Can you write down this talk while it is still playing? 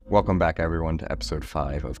Welcome back, everyone, to episode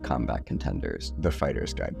 5 of Combat Contenders, the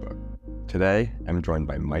Fighter's Guidebook. Today, I'm joined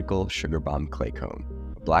by Michael Sugar Bomb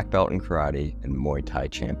Claycomb, a black belt in karate and Muay Thai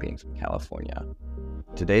champion from California.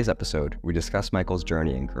 In today's episode, we discuss Michael's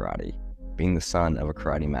journey in karate, being the son of a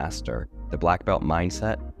karate master, the black belt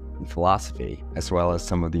mindset and philosophy, as well as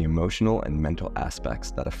some of the emotional and mental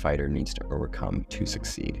aspects that a fighter needs to overcome to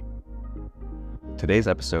succeed. Today's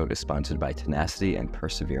episode is sponsored by Tenacity and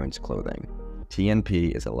Perseverance Clothing.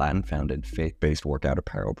 TNP is a Latin-founded, faith-based workout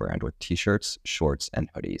apparel brand with t-shirts, shorts, and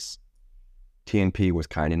hoodies. TNP was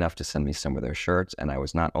kind enough to send me some of their shirts, and I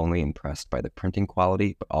was not only impressed by the printing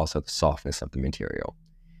quality, but also the softness of the material.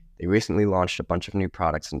 They recently launched a bunch of new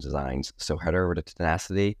products and designs, so head over to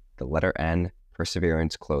Tenacity, the letter N,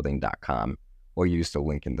 perseveranceclothing.com, or use the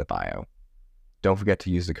link in the bio. Don't forget to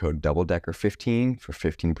use the code DOUBLEDECKER15 for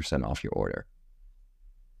 15% off your order.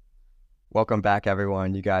 Welcome back,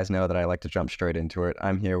 everyone. You guys know that I like to jump straight into it.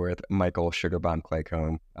 I'm here with Michael Sugar Bomb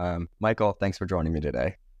Claycomb. Michael, thanks for joining me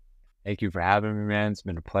today. Thank you for having me, man. It's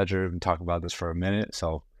been a pleasure. I've been talking about this for a minute,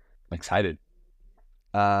 so I'm excited.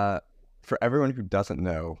 For everyone who doesn't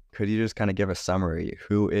know, could you just kind of give a summary?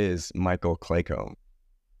 Who is Michael Claycomb?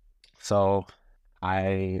 So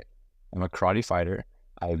I am a karate fighter.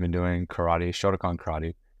 I've been doing karate, Shotokan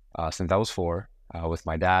karate, since I was 4 with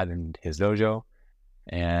my dad and his dojo.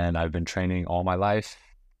 And I've been training all my life.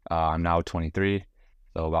 I'm now 23,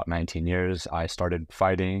 so about 19 years. I started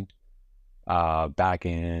fighting back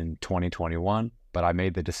in 2021, but I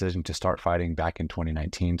made the decision to start fighting back in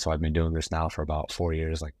 2019. So I've been doing this now for about 4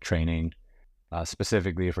 years, like training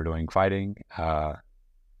specifically for doing fighting. I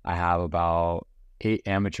have about 8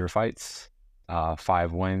 amateur fights,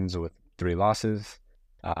 5 wins with 3 losses.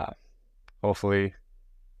 Hopefully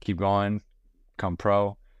keep going, become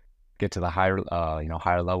pro, get to the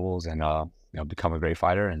higher levels and become a great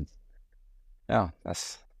fighter. And yeah,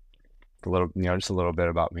 that's just a little bit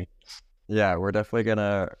about me. Yeah, we're definitely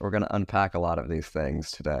gonna unpack a lot of these things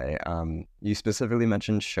today. You specifically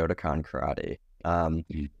mentioned Shotokan karate.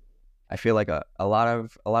 I feel like a lot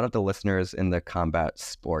of the listeners in the combat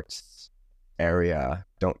sports area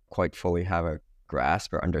don't quite fully have a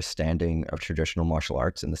grasp or understanding of traditional martial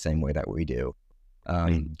arts in the same way that we do.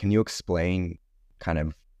 Can you explain kind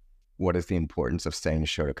of what is the importance of saying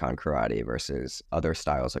Shotokan karate versus other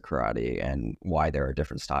styles of karate and why there are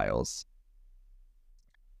different styles?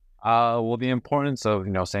 Well, the importance of,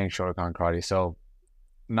 saying Shotokan karate. So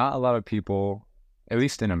not a lot of people, at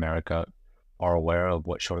least in America, are aware of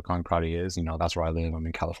what Shotokan karate is. That's where I live. I'm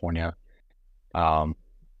in California. So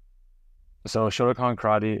Shotokan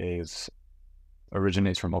karate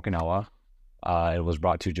originates from Okinawa. It was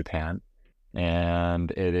brought to Japan, and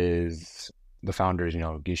it is the founders,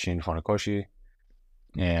 Gishin Funakoshi.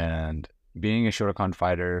 And being a Shotokan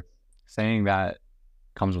fighter, saying that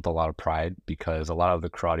comes with a lot of pride because a lot of the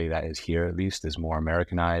karate that is here, at least, is more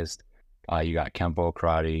Americanized. You got Kempo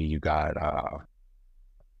karate, you got, I'm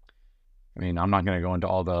not going to go into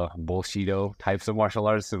all the Bushido types of martial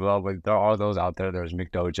arts as well, but there are those out there. There's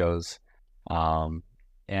McDojos. And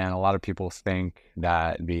a lot of people think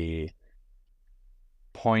that the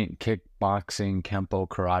point kickboxing Kempo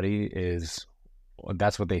karate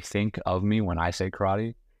that's what they think of me when I say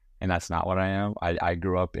karate, and that's not what I am. I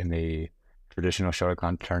grew up in the traditional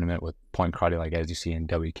Shotokan tournament with point karate, like as you see in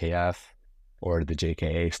WKF or the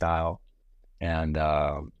JKA style, and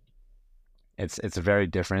it's very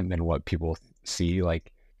different than what people see.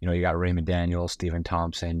 Like, you got Raymond Daniels, Stephen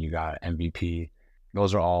Thompson, you got MVP.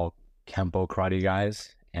 Those are all Kempo karate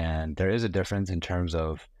guys, and there is a difference in terms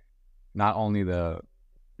of not only their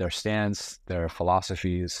stance, their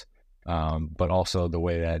philosophies, but also the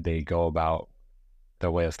way that they go about their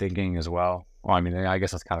way of thinking as well. Well, I guess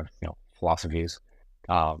that's kind of, philosophies.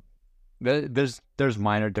 There's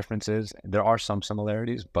minor differences. There are some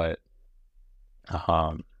similarities, but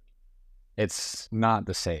it's not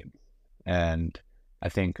the same. And I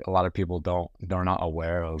think a lot of people they're not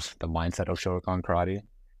aware of the mindset of Shotokan karate.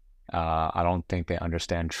 I don't think they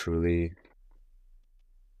understand truly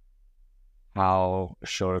how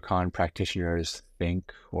Shotokan practitioners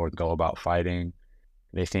think or go about fighting.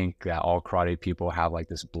 They think that all karate people have like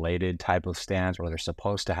this bladed type of stance, or they're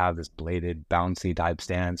supposed to have this bladed, bouncy type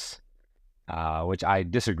stance, which I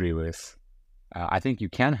disagree with. I think you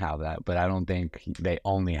can have that, but I don't think they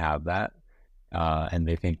only have that. And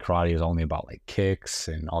they think karate is only about like kicks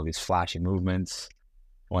and all these flashy movements,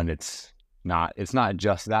 when it's not. It's not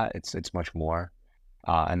just that. It's much more.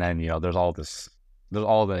 And then there's all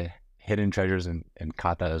the hidden treasures in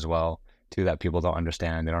kata as well too that people don't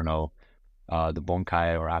understand. They don't know the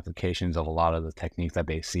bonkai or applications of a lot of the techniques that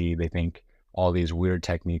they see. They think all these weird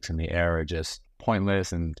techniques in the air are just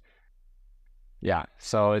pointless. And yeah,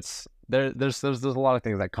 so it's there's a lot of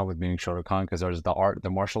things that come with being Shotokan, because there's the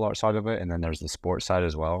martial art side of it, and then there's the sports side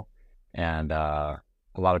as well. And a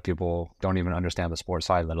lot of people don't even understand the sports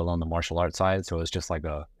side, let alone the martial arts side. So it's just like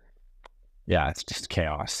it's just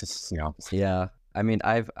chaos. It's Yeah. I mean,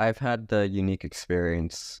 I've had the unique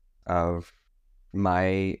experience of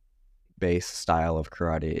my base style of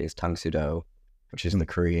karate is Tangsudo, which is the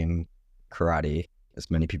Korean karate,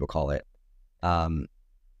 as many people call it.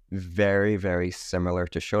 Very, very similar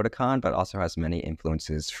to Shotokan, but also has many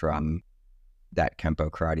influences from that Kempo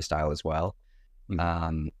karate style as well.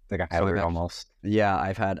 Like almost. Yeah,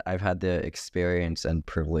 I've had the experience and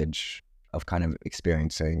privilege of kind of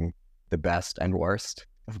experiencing the best and worst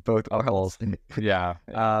of both worlds. Yeah.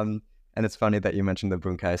 And it's funny that you mentioned the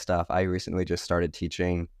bunkai stuff. I recently just started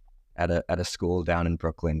teaching at a school down in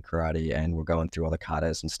Brooklyn, karate, and we're going through all the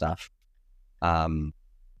katas and stuff. And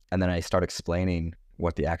then I start explaining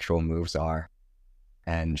what the actual moves are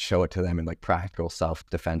and show it to them in like practical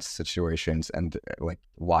self-defense situations, and like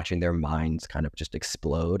watching their minds kind of just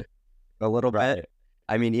explode a little bit.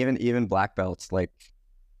 I mean, even black belts like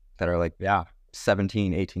that are like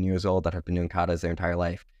 17, 18 years old that have been doing katas their entire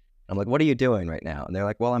life. I'm like, what are you doing right now? And they're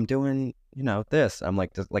like, well, I'm doing, this. I'm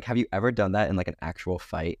like, have you ever done that in like an actual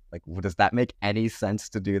fight? Like, does that make any sense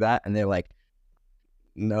to do that? And they're like,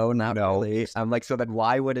 no, not really. I'm like, so then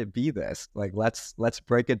why would it be this? Like, let's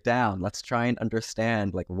break it down. Let's try and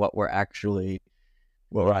understand like what we're actually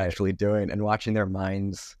doing. And watching their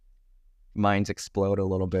minds explode a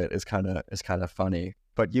little bit is kind of funny.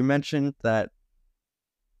 But you mentioned that,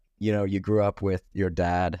 you grew up with your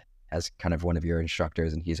dad as kind of one of your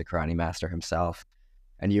instructors, and he's a karate master himself.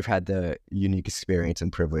 And you've had the unique experience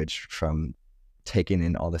and privilege from taking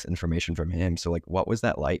in all this information from him. So like, what was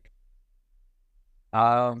that like?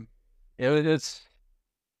 It's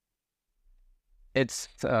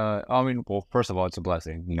I mean, well, first of all, it's a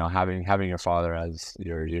blessing. Having your father as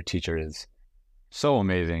your teacher is so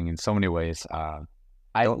amazing in so many ways.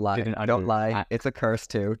 Don't lie. It's a curse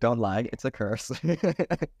too. Don't lie. It's a curse.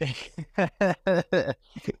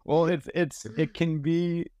 Well, it can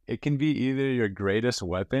be either your greatest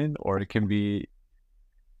weapon or it can be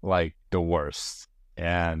like the worst.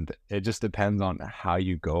 And it just depends on how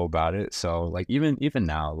you go about it. So like even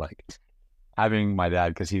now, like having my dad,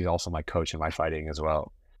 because he's also my coach in my fighting as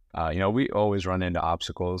well. We always run into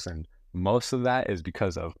obstacles, and most of that is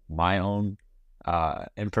because of my own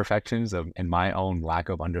imperfections and my own lack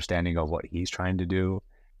of understanding of what he's trying to do,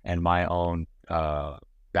 and my own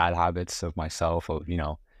bad habits of myself. Of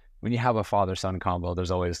when you have a father-son combo, there's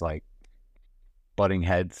always like butting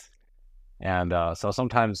heads. And so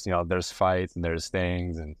sometimes, there's fights and there's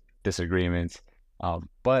things and disagreements.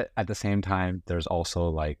 But at the same time, there's also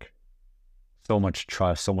like so much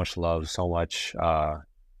trust, so much love, so much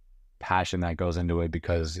passion that goes into it,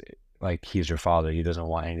 because like he's your father. He doesn't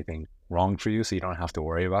want anything wrong for you, so you don't have to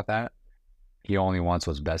worry about that. He only wants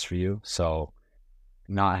what's best for you. So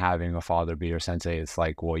not having a father be your sensei, it's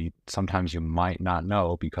like, well, sometimes you might not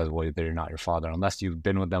know, because they're not your father, unless you've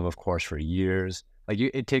been with them, of course, for years. Like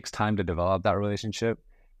it takes time to develop that relationship,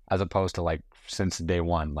 as opposed to like since day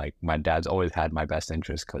one. Like my dad's always had my best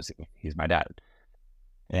interest because he's my dad.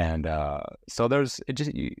 And so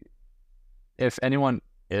if anyone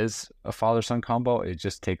is a father-son combo, it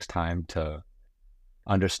just takes time to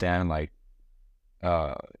understand like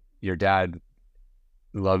your dad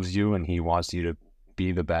loves you and he wants you to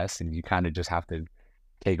be the best, and you kind of just have to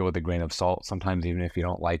take it with a grain of salt sometimes, even if you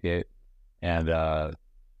don't like it. And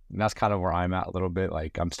that's kind of where I'm at a little bit.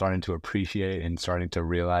 Like I'm starting to appreciate and starting to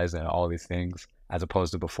realize that all these things, as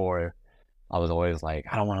opposed to before, I was always like,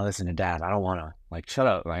 I don't want to listen to dad. I don't want to, like, shut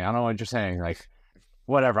up. Like, I don't know what you're saying. Like,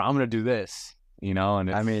 whatever, I'm going to do this, And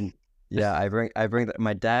I mean, yeah, I bring that.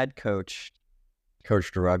 My dad coached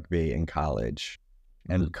rugby in college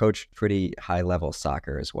and coached pretty high level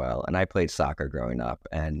soccer as well. And I played soccer growing up.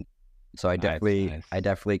 And so I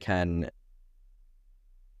definitely can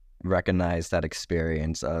recognize that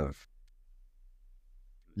experience of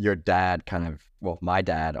your dad my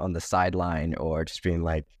dad on the sideline, or just being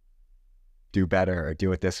like, do better, or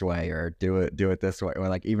do it this way, or do it this way, or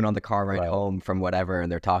like even on the car ride home from whatever,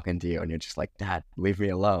 and they're talking to you and you're just like, Dad, leave me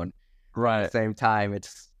alone. Right. At the same time,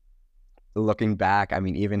 it's looking back, I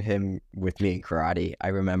mean, even him with me in karate, I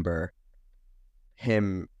remember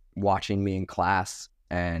him watching me in class,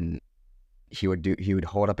 and he would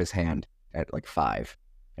hold up his hand at like 5.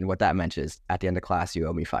 And what that meant is, at the end of class, you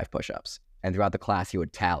owe me 5 push-ups. And throughout the class, he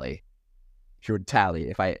would tally.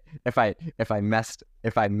 If I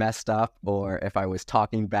messed up, or if I was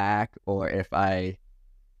talking back, or if I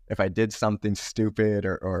did something stupid,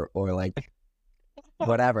 or like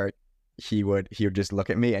whatever, he would just look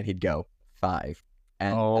at me and he'd go 5.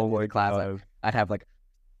 And at the Oh end of my the class, God. I'd have like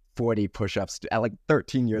 40 push-ups at like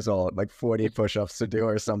 13 years old, like 40 push-ups to do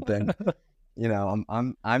or something. You know,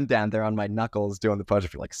 I'm down there on my knuckles doing the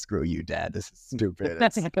push-ups. Like, screw you, Dad. This is stupid.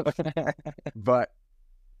 But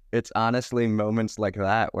it's honestly moments like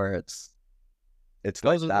that where it's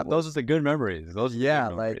like that. Those are the good memories. Those are the Yeah,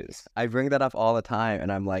 good like memories. I bring that up all the time,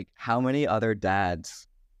 and I'm like, how many other dads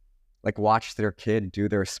like watched their kid do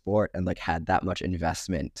their sport and like had that much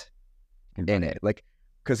investment in it? Like,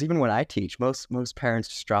 because even when I teach, most parents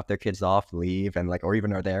just drop their kids off, leave, and like, or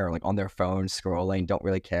even are there like on their phone scrolling, don't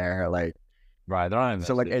really care. Like, Right. They're not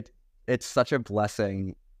so like invested. it's such a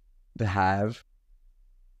blessing to have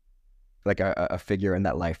like a figure in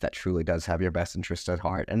that life that truly does have your best interest at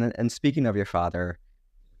heart. And speaking of your father,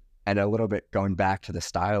 and a little bit going back to the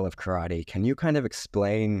style of karate, can you kind of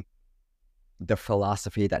explain the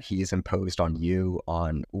philosophy that he's imposed on you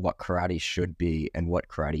on what karate should be and what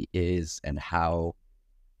karate is, and how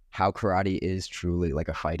karate is truly like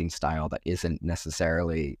a fighting style that isn't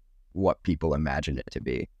necessarily what people imagine it to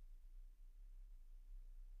be?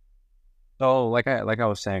 So like I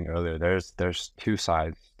was saying earlier, there's two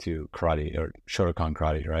sides to karate or Shotokan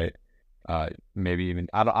karate, right? Maybe even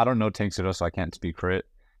I don't know Tangsudo, so I can't speak for it.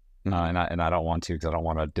 Mhm. And I don't want to because I don't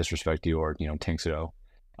want to disrespect you or Tangsudo.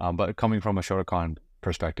 But coming from a Shotokan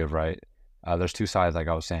perspective, right? There's two sides, like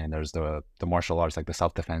I was saying. There's the martial arts, like the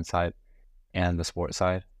self defense side, and the sport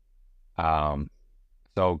side. Um,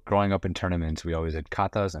 so growing up in tournaments, we always did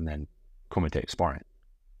katas and then kumite sparring.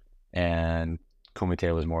 And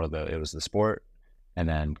kumite was more of it was the sport, and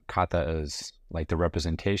then kata is like the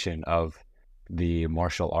representation of the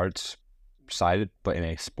martial arts side, but in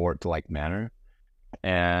a sport like manner.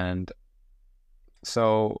 And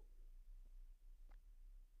so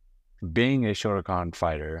being a Shotokan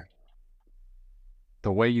fighter,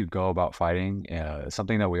 the way you go about fighting,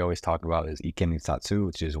 something that we always talk about is Iken Satsu,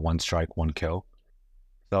 which is one strike, one kill.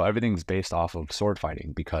 So everything's based off of sword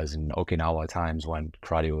fighting because in Okinawa times when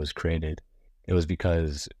karate was created, it was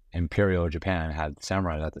because Imperial Japan had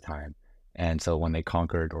samurai at the time. And so when they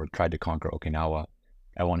conquered or tried to conquer Okinawa,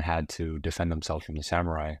 everyone had to defend themselves from the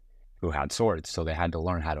samurai who had swords. So they had to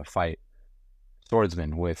learn how to fight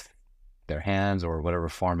swordsmen with their hands or whatever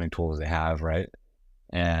farming tools they have, right?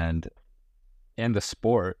 And in the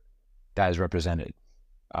sport, that is represented.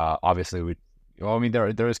 Obviously, I mean, there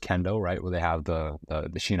is kendo, right, where they have the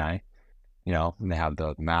shinai, and they have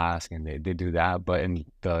the mask and they do that. But in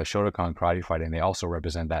the Shotokan karate fighting, they also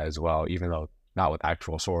represent that as well, even though not with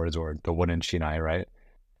actual swords or the wooden shinai, right?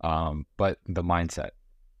 But the mindset.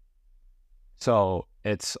 So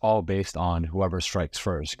it's all based on whoever strikes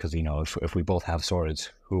first, because if we both have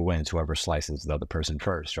swords, who wins? Whoever slices the other person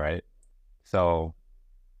first, right? So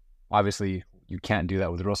obviously, you can't do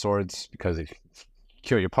that with real swords because if you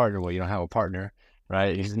kill your partner, well, you don't have a partner,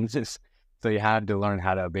 right? So you had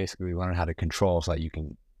to basically learn how to control so that you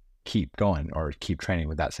can keep going or keep training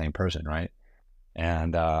with that same person, right?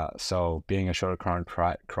 And so being a Shotokan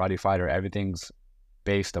karate fighter, everything's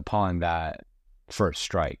based upon that first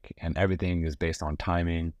strike, and everything is based on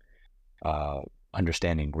timing,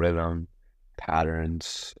 understanding rhythm,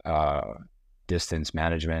 patterns, distance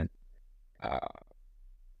management, uh,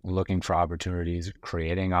 looking for opportunities,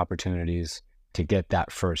 creating opportunities to get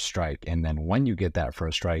that first strike. And then when you get that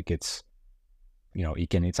first strike, it's,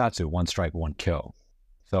 Iken Itsatsu, one strike, one kill.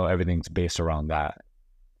 So everything's based around that.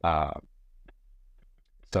 Uh,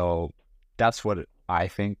 so that's what I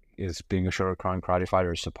think is being a Shotokan karate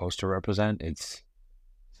fighter is supposed to represent. It's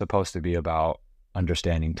supposed to be about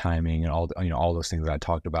understanding timing and all those things that I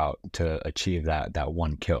talked about to achieve that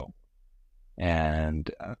one kill. And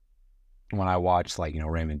when I watch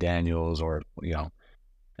Raymond Daniels or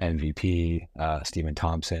MVP, Stephen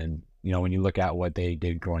Thompson, when you look at what they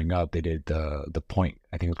did growing up, they did the point.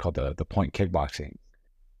 I think it was called the point kickboxing.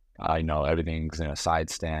 Everything's in a side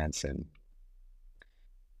stance, and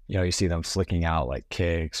you see them flicking out like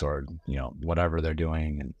kicks or whatever they're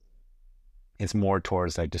doing, and it's more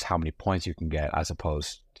towards like just how many points you can get as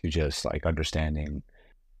opposed to just like understanding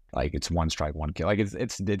like it's one strike, one kill. Like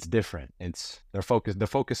it's different. It's the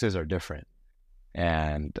focuses are different.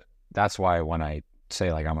 And that's why when I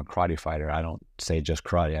say like I'm a karate fighter, I don't say just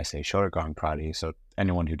karate, I say Shotokan karate. So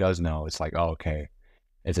anyone who does know, it's like, oh, okay,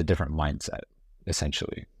 it's a different mindset,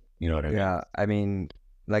 essentially. You know what I mean? Yeah, I mean,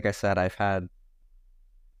 like I said, I've had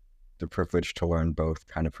the privilege to learn both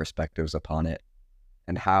kind of perspectives upon it,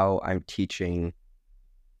 and how I'm teaching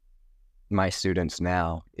my students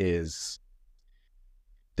now is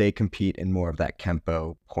they compete in more of that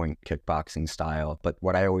Kempo point kickboxing style. But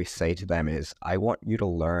what I always say to them is, I want you to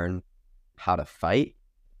learn how to fight,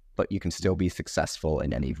 but you can still be successful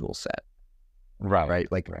in any rule set,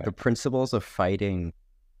 right? Like the principles of fighting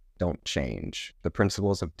don't change. The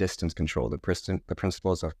principles of distance control, the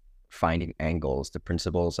principles of finding angles, the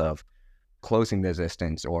principles of closing the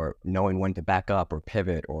distance or knowing when to back up or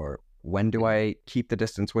pivot, or when do I keep the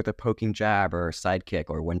distance with a poking jab or a side kick,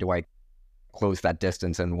 or when do I close that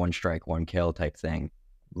distance in one strike, one kill type thing.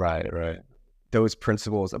 Right. Those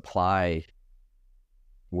principles apply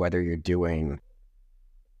whether you're doing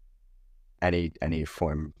any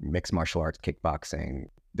form, mixed martial arts, kickboxing,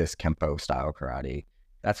 this Kempo style karate.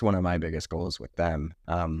 That's one of my biggest goals with them.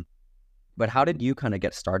 But how did you kind of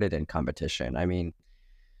get started in competition? I mean,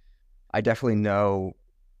 I definitely know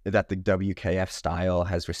that the WKF style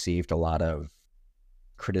has received a lot of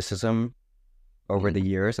criticism over the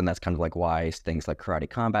years, and that's kind of like why things like Karate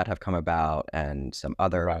Combat have come about and some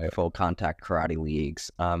other full contact karate leagues.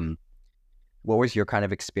 What was your kind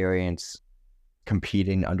of experience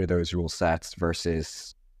competing under those rule sets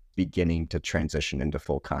versus beginning to transition into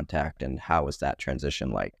full contact, and how was that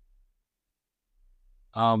transition like?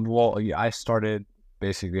 Well, yeah, I started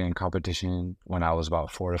basically in competition when I was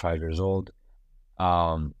about 4 to 5 years old.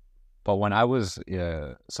 But when I was,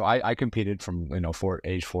 so I competed from,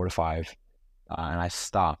 age 4 to 5, and I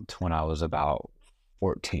stopped when I was about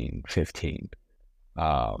 14, 15.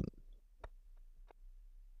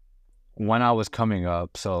 When I was coming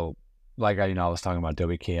up, so like I was talking about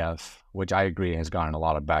WKF, which I agree has gotten a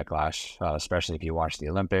lot of backlash, especially if you watch the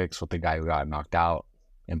Olympics with the guy who got knocked out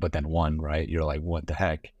but then won, right? You're like, what the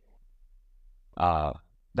heck?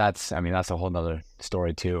 That's a whole nother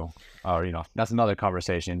story too, or that's another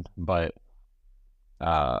conversation. But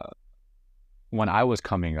when I was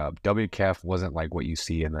coming up, WKF wasn't like what you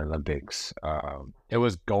see in the Olympics. It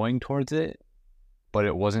was going towards it, but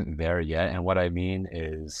it wasn't there yet. And what I mean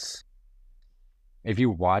is, if you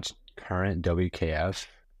watch current WKF,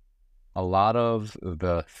 a lot of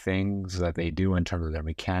the things that they do in terms of their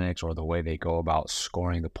mechanics or the way they go about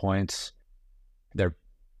scoring the points, they're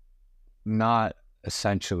not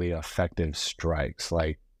essentially effective strikes.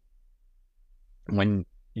 Like when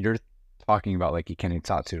you're talking about like Ikeni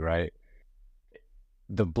Tatsu, right?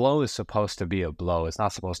 The blow is supposed to be a blow. It's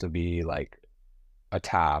not supposed to be like a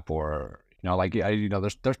tap or,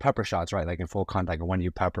 there's pepper shots, right? Like in full contact, when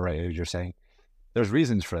you pepper, right, as you're saying, there's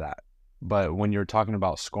reasons for that. But when you're talking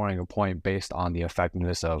about scoring a point based on the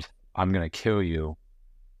effectiveness of, I'm going to kill you,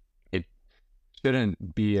 it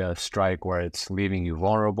shouldn't be a strike where it's leaving you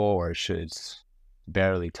vulnerable, or it's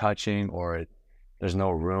barely touching, or there's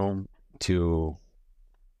no room to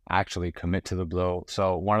actually commit to the blow.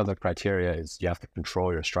 So one of the criteria is you have to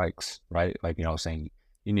control your strikes, right? Like, saying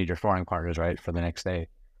you need your sparring partners, right, for the next day.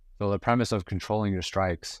 So the premise of controlling your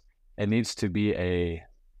strikes, it needs to be a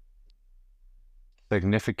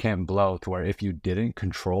significant blow to where if you didn't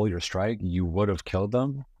control your strike, you would have killed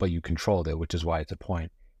them, but you controlled it, which is why it's a point.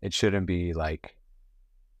 It shouldn't be like,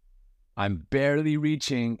 I'm barely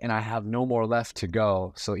reaching and I have no more left to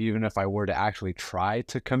go. So even if I were to actually try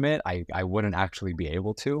to commit, I wouldn't actually be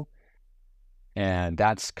able to. And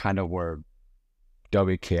that's kind of where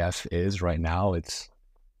WKF is right now.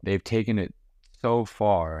 They've taken it so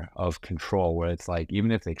far of control where it's like,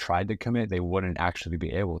 even if they tried to commit, they wouldn't actually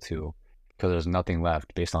be able to, because there's nothing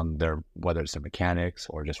left based on whether it's their mechanics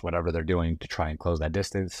or just whatever they're doing to try and close that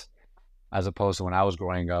distance. As opposed to when I was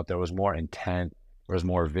growing up, there was more intent, there was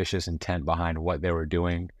more vicious intent behind what they were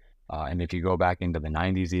doing. And if you go back into the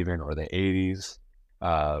 90s even, or the 80s,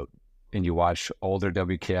 and you watch older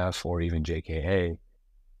WKF or even JKA,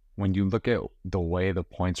 when you look at the way the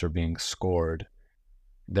points are being scored,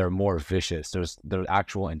 they're more vicious. There's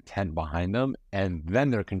actual intent behind them, and then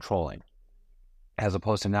they're controlling. As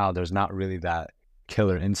opposed to now, there's not really that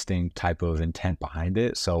killer instinct type of intent behind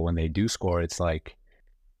it. So when they do score, it's like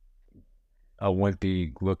a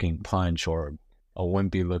wimpy looking punch or a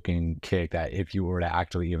wimpy looking kick that if you were to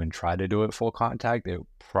actually even try to do it full contact, it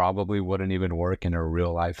probably wouldn't even work in a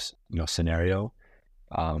real life, scenario.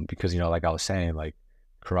 Because, like I was saying, like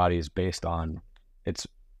karate is based on,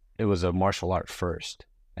 it was a martial art first,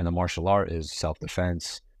 and the martial art is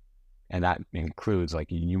self-defense. And that includes, like,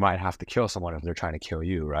 you might have to kill someone if they're trying to kill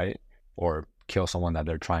you, right? Or kill someone that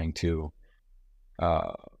they're trying to,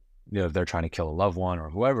 if they're trying to kill a loved one or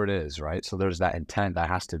whoever it is, right? So there's that intent that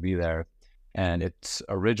has to be there. And it's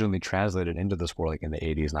originally translated into the sport like in the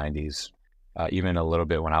 80s, 90s, even a little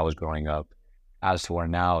bit when I was growing up, as to where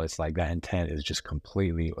now it's like that intent is just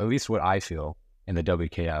completely, at least what I feel in the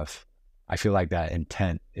WKF, I feel like that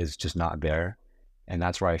intent is just not there. And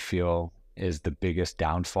that's where I feel is the biggest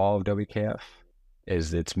downfall of WKF,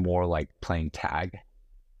 is it's more like playing tag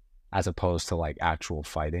as opposed to like actual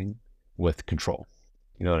fighting, with control.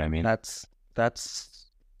 You know what I mean? That's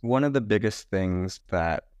one of the biggest things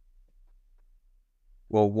that,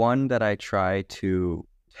 well, one that I try to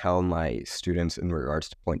tell my students in regards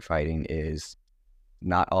to point fighting is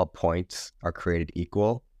not all points are created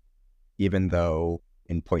equal, even though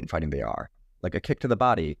in point fighting they are. Like a kick to the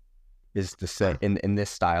body is the same in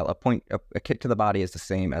this style. A kick to the body is the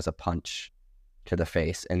same as a punch to the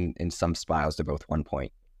face, and in some styles they're both 1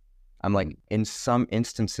 point. I'm like, in some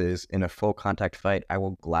instances in a full contact fight, I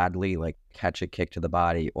will gladly like catch a kick to the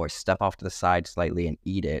body or step off to the side slightly and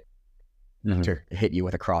eat it to hit you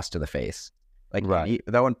with a cross to the face. Like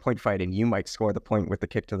that 1 point fighting, you might score the point with the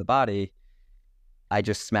kick to the body. I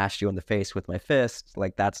just smashed you in the face with my fist.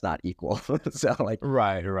 Like, that's not equal. So like,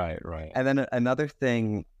 right. And then another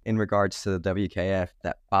thing in regards to the WKF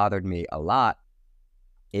that bothered me a lot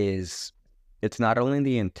is it's not only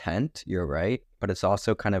the intent, you're right, but it's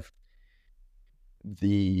also kind of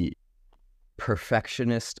the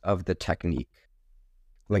perfectionist of the technique.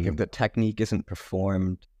 Like if the technique isn't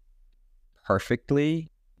performed perfectly,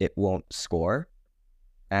 it won't score.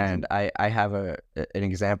 And I have an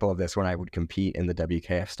example of this when I would compete in the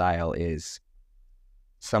WKF style is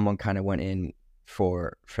someone kind of went in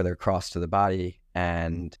for their cross to the body,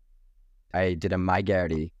 and I did a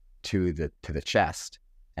Maigari to the chest,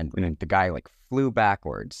 and the guy like flew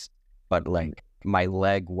backwards, but like my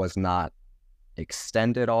leg was not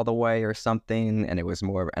extended all the way or something, and it was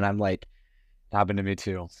more, and I'm like, happened to me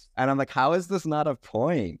too. And I'm like, how is this not a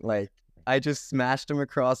point? Like, I just smashed him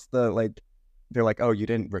across the, like, they're like, oh, you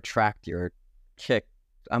didn't retract your kick.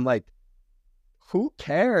 I'm like, who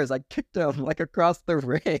cares? I kicked him like across the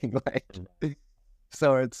ring. Like,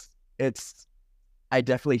 so it's, I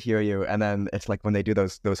definitely hear you. And then it's like when they do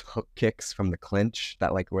those hook kicks from the clinch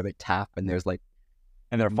that like where they tap and there's like,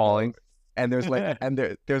 and they're falling. And there's like, and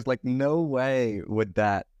there's like no way would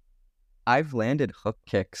that. I've landed hook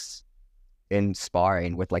kicks in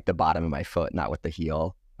sparring with like the bottom of my foot, not with the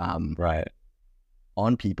heel. Right.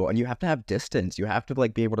 On people, and you have to have distance. You have to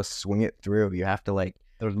like be able to swing it through. You have to like,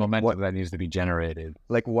 there's momentum that needs to be generated.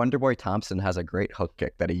 Like Wonderboy Thompson has a great hook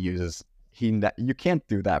kick that he uses. You can't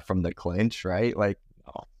do that from the clinch, right? Like,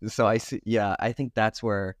 so I see. Yeah, I think that's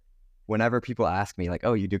where, whenever people ask me like,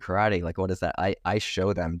 "Oh, you do karate? Like, what is that?" I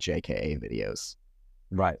show them JKA videos.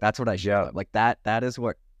 Right. That's what I show them. Like that is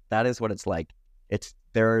what it's like. It's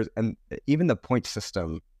there's, and even the point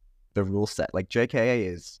system, the rule set. Like JKA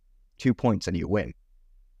is 2 points and you win.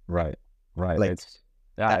 Right. Like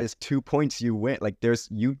that is 2 points you win. Like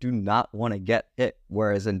you do not want to get hit.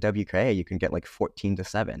 Whereas in WKA you can get like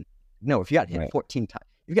 14-7. No, if you got hit 14 times,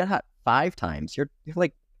 you got hit 5 times, you're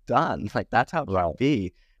like done. Like that's how it should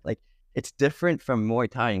be. Like it's different from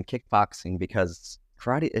Muay Thai and kickboxing because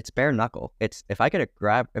karate, it's bare knuckle. It's if I get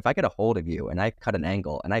a hold of you and I cut an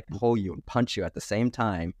angle and I pull you and punch you at the same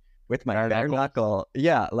time with my bare knuckle,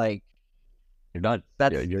 yeah, like you're done.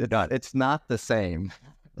 You're done. It's not the same.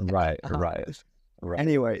 Right.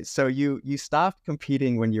 Anyway, so you stopped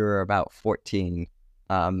competing when you were about 14.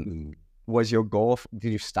 Was your goal,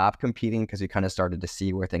 did you stop competing because you kind of started to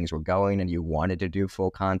see where things were going and you wanted to do full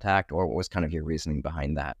contact, or what was kind of your reasoning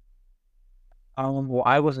behind that? Well,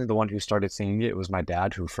 I wasn't the one who started seeing it. It was my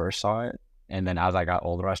dad who first saw it. And then as I got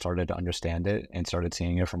older, I started to understand it and started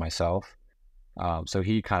seeing it for myself. So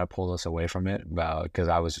he kind of pulled us away from it because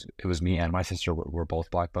it was me and my sister were both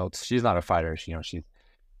black belts. She's not a fighter. She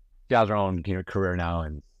has her own career now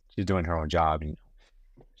and she's doing her own job. And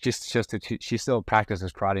she still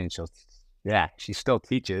practices karate and she still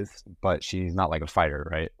teaches, but she's not like a fighter,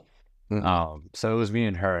 right? Mm-hmm. So it was me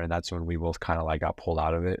and her, and that's when we both kind of like got pulled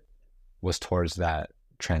out of it. Was towards that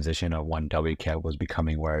transition of when WCAB was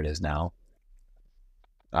becoming where it is now.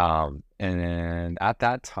 And at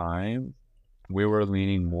that time, we were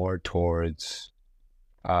leaning more towards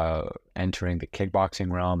entering the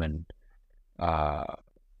kickboxing realm and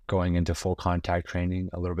going into full contact training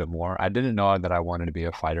a little bit more. I didn't know that I wanted to be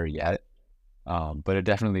a fighter yet, but it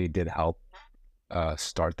definitely did help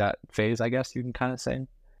start that phase, I guess you can kind of say.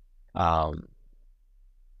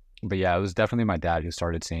 But yeah, it was definitely my dad who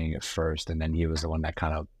started seeing it first, and then he was the one that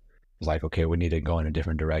kind of was like, okay, we need to go in a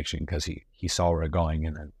different direction because he saw where we're going,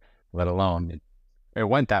 and then let alone it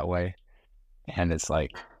went that way. And it's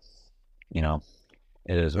like, it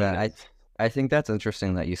is. Yeah, I think that's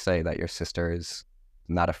interesting that you say that your sister is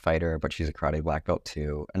not a fighter, but she's a karate black belt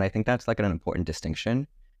too. And I think that's like an important distinction.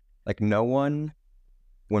 Like when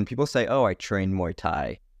people say, oh, I train Muay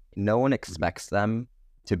Thai, no one expects them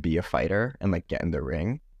to be a fighter and like get in the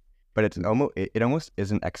ring. But it almost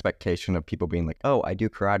is an expectation of people being like, oh, I do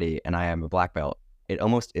karate and I am a black belt. It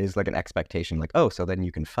almost is like an expectation like, oh, so then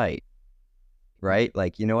you can fight. right?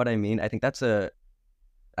 Like, you know what I mean? I think I just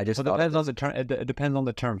Well, thought of depends on this. the term. It depends on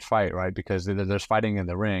the term fight, right? Because there's fighting in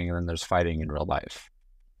the ring, and then there's fighting in real life.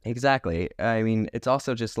 Exactly. I mean, it's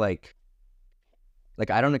also just like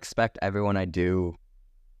I don't expect everyone I do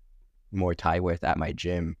Muay Thai with at my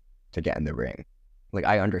gym to get in the ring. Like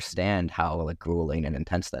I understand how like grueling and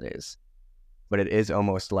intense that is, but it is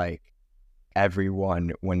almost like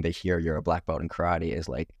everyone when they hear you're a black belt in karate is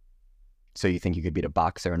like, so you think you could beat a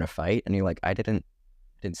boxer in a fight? And you're like, I didn't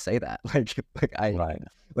say that. Like I Right.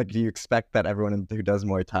 like, do you expect that everyone who does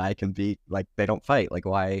Muay Thai can beat like they don't fight? Like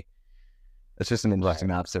why? It's just an Right.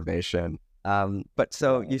 interesting observation. But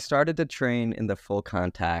so you Right. started to train in the full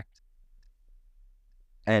contact,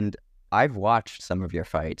 and I've watched some of your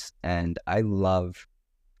fights, and I love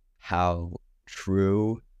how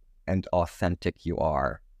true and authentic you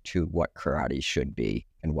are to what karate should be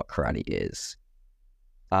and what karate is.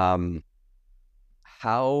 Um,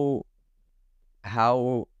 how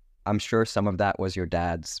how I'm sure some of that was your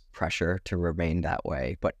dad's pressure to remain that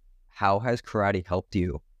way, but how has karate helped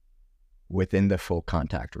you within the full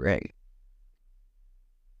contact ring?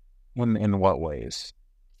 In what ways?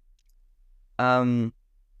 Um,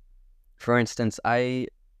 for instance, I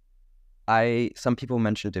some people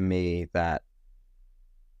mentioned to me that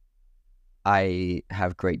I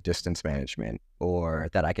have great distance management or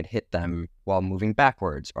that I can hit them while moving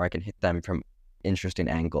backwards or I can hit them from interesting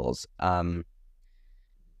angles.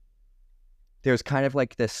 There's kind of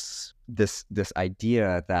like this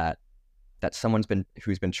idea that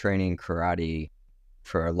who's been training karate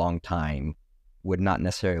for a long time would not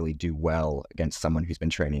necessarily do well against someone who's been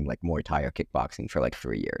training like Muay Thai or kickboxing for like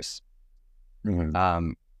 3 years. Mm-hmm.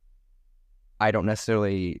 Um, I don't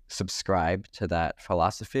necessarily subscribe to that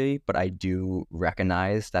philosophy, but I do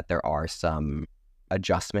recognize that there are some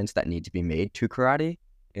adjustments that need to be made to karate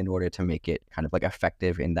in order to make it kind of like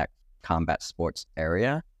effective in that combat sports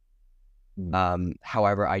area.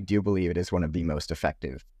 However, I do believe it is one of the most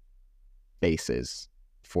effective bases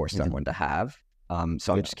for Mm-hmm. someone to have. So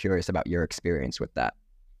I'm Yeah. just curious about your experience with that.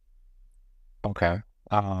 Okay.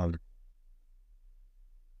 Um,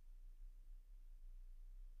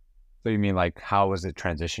 so you mean like how was it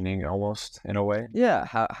transitioning almost in a way? Yeah,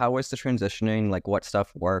 how was the transitioning? Like what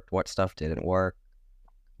stuff worked, what stuff didn't work?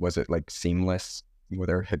 Was it like seamless? Were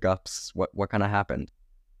there hiccups? What kind of happened?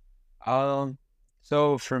 Um,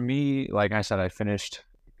 so for me, like I said, I finished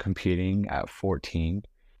competing at 14.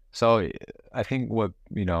 So I think what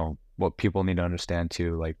people need to understand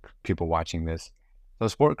too, like people watching this, so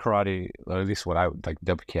sport karate, or at least what I would like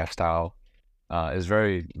WKF style, is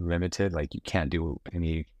very limited. Like you can't do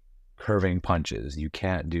any curving punches. You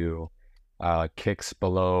can't do kicks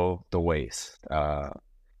below the waist.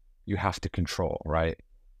 You have to control, right?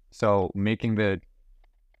 So making the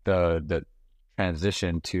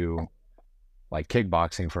transition to like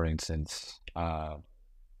kickboxing, for instance,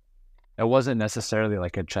 it wasn't necessarily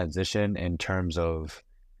like a transition in terms of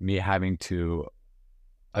me having to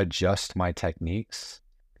adjust my techniques.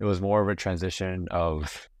 It was more of a transition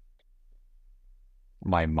of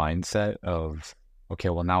my mindset of, okay,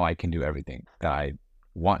 well, now I can do everything that I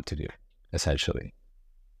want to do, essentially.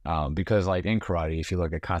 Because like in karate, if you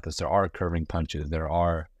look at katas, there are curving punches, there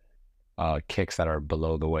are kicks that are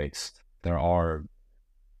below the waist, there are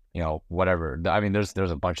whatever. I mean, there's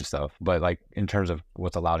a bunch of stuff, but like in terms of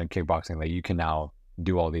what's allowed in kickboxing, like you can now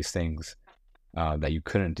do all these things that you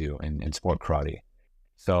couldn't do in sport karate.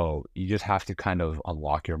 So you just have to kind of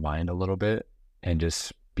unlock your mind a little bit and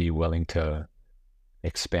just be willing to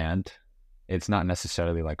expand. It's not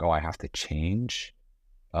necessarily like, oh, I have to change,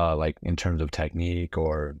 like in terms of technique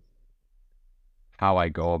or how I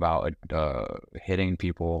go about hitting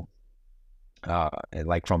people.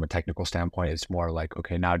 Like from a technical standpoint, it's more like,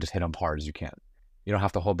 okay, now just hit them hard as you can. You don't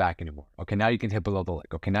have to hold back anymore. Okay, now you can hit below the leg.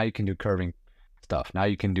 Okay, now you can do curving stuff. Now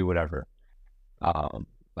you can do whatever.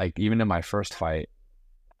 Like even in my first fight,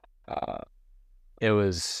 uh, it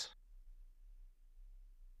was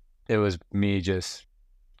me just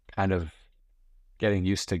kind of getting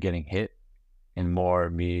used to getting hit and more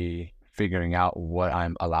me figuring out what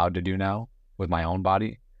I'm allowed to do now with my own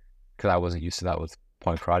body because I wasn't used to that with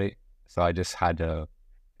point karate. So I just had to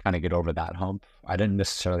kind of get over that hump. I didn't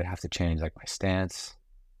necessarily have to change like my stance,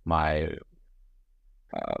 my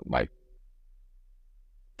my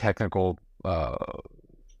technical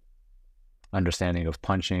understanding of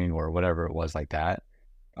punching or whatever it was like that.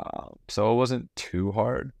 So it wasn't too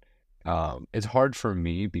hard. It's hard for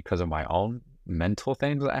me because of my own mental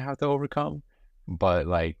things that I have to overcome, but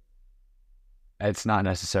like it's not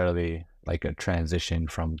necessarily like a transition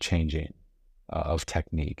from changing of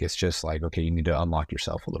technique. It's just like, okay, you need to unlock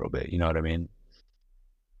yourself a little bit. You know what I mean?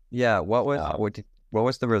 Yeah, Um, what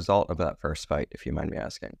was the result of that first fight, if you mind me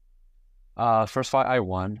asking? First fight I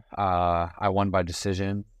won. I won by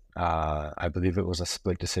decision. I believe it was a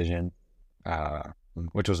split decision, uh, Mm.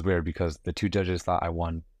 which was weird because the two judges thought I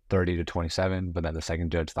won 30-27, but then the second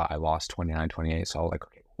judge thought I lost 29-28. So I was like,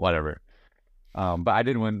 okay, whatever. But I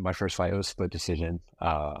did win my first fight. It was split decision.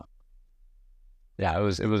 Yeah, it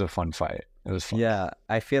was a fun fight. It was fun. Yeah,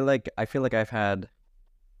 I feel like I'm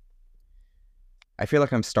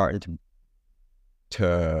starting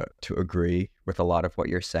to agree with a lot of what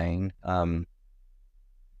you're saying. I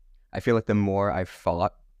feel like the more I've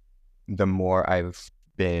fought, the more I've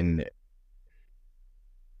been, I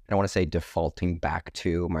don't want to say defaulting back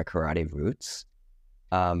to my karate roots.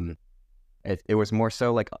 Um, it was more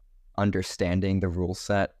so like understanding the rule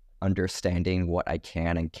set, understanding what I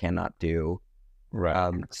can and cannot do.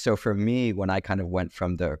 Right. So for me, when I kind of went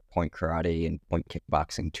from the point karate and point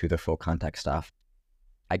kickboxing to the full contact stuff,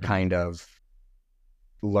 I Mhm. kind of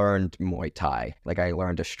learned Muay Thai. Like I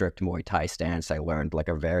learned a strict Muay Thai stance. I learned like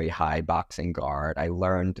a very high boxing guard. I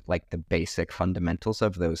learned like the basic fundamentals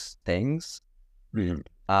of those things. Mhm.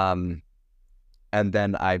 Um, and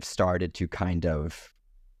then I've started to kind of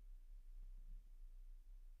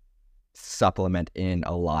supplement in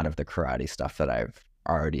a lot of the karate stuff that I've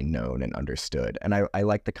already known and understood. And I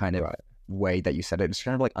like the kind of Right. way that you said it. It's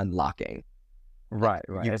kind of like unlocking. Like Right.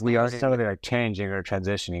 Right. you, It's we not already, necessarily like changing or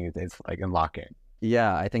transitioning. It's like unlocking.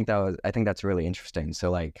 yeah, I think that's really interesting.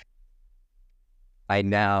 So like I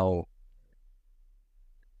now,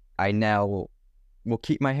 I now will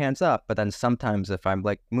keep my hands up, but then sometimes if I'm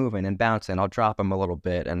like moving and bouncing, I'll drop them a little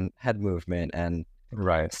bit and head movement and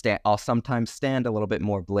Right. I'll sometimes stand a little bit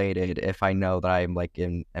more bladed if I know that I'm like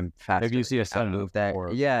am If you faster see a at setup move that.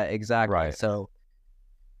 or Yeah, exactly. right. So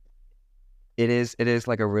it is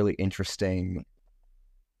like a really interesting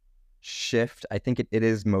shift. I think it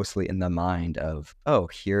is mostly in the mind of, oh,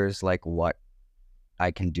 here's like what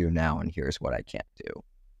I can do now and here's what I can't do.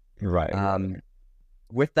 Right. Right. Um,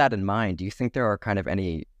 with that in mind, do you think there are kind of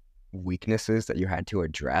any weaknesses that you had to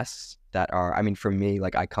address that are, I mean, for me,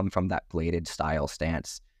 like I come from that bladed style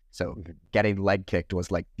stance. So Mhm. getting leg kicked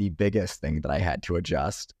was like the biggest thing that I had to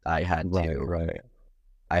adjust. Right. Right.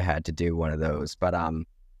 I had to do one of those, but I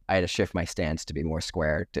had to shift my stance to be more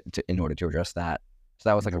square in order to address that. So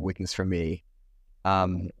that was like a Mhm. weakness for me.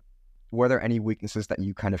 Um, were there any weaknesses that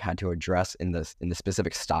you kind of had to address in the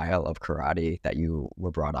specific style of karate that you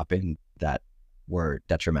were brought up in that were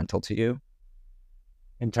detrimental to you?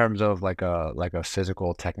 In terms of like a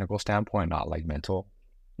physical technical standpoint, not like mental.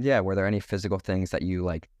 Yeah, were there any physical things that you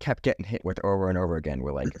like kept getting hit with over and over again?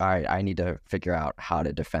 Were like, all right, I need to figure out how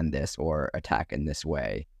to defend this or attack in this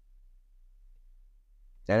way.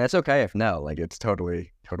 And it's okay if no, like it's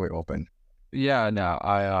totally open. Yeah, no,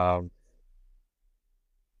 I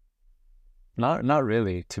not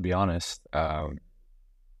really, to be honest.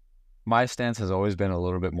 My stance has always been a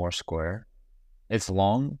little bit more square. It's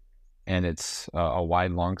long and it's a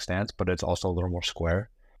wide long stance, but it's also a little more square.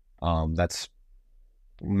 That's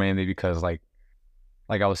mainly because like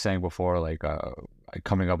I was saying before,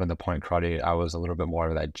 coming up in the point karate, I was a little bit more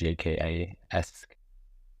of that JKA esque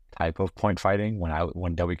type of point fighting when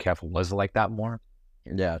WKF was like that more.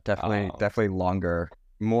 Yeah, Um, definitely longer,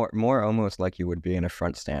 more almost like you would be in a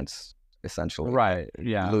front stance, essentially. right,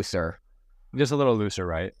 yeah, Looser. just a little looser,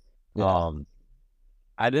 right? Yeah. Um,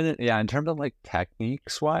 I didn't, yeah. In terms of like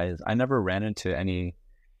techniques wise, I never ran into any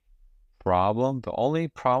problem. The only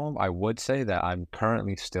problem I would say that I'm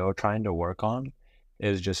currently still trying to work on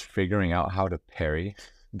is just figuring out how to parry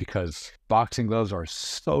because boxing gloves are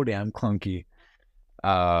so damn clunky.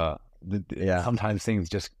 Uh, Yeah. Sometimes things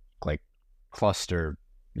just like cluster,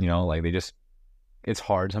 like they just it's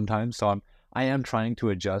hard sometimes. So I am trying to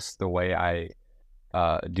adjust the way I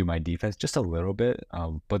do my defense just a little bit.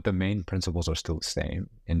 But the main principles are still the same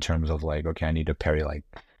in terms of like, okay, I need to parry like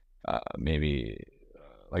maybe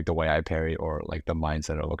like the way I parry or like the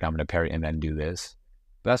mindset of okay, I'm gonna parry and then do this.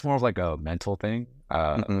 But that's more of like a mental thing.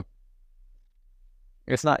 Hmm.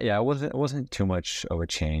 It's not, yeah, it wasn't too much of a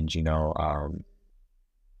change.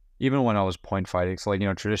 Even when I was point fighting, so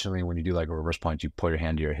like traditionally when you do like a reverse punch, you put your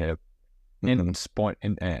hand to your hip. In Hmm. sport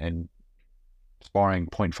and sparring,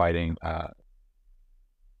 point fighting,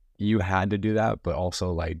 you had to do that, but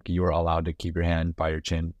also like you were allowed to keep your hand by your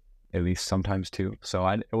chin, at least sometimes too. So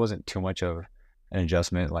it wasn't too much of an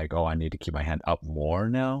adjustment. Like, oh, I need to keep my hand up more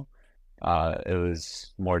now. It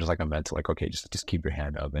was more just like a mental, like, okay, just keep your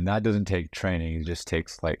hand up, and that doesn't take training. It just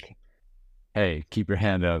takes like, hey, keep your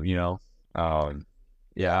hand up. Um,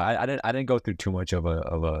 yeah, Yeah. I didn't go through too much of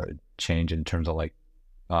a change in terms of like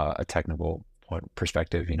a technical point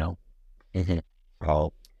perspective. Hmm.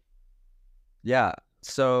 Oh. Yeah.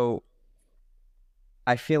 So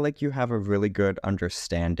I feel like you have a really good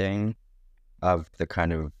understanding of the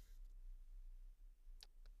kind of,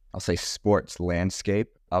 I'll say, sports landscape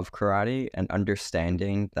of karate, and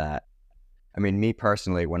understanding that, I mean, me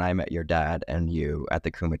personally, when I met your dad and you at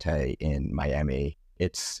the Kumite in Miami,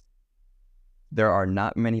 there are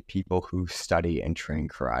not many people who study and train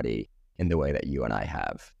karate in the way that you and I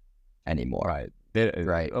have anymore. Right.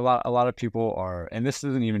 Right. A lot of people are, and this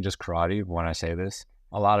isn't even just karate when I say this.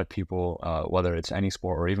 A lot of people, whether it's any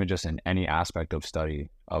sport or even just in any aspect of study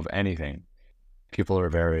of anything, people are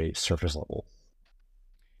very surface level.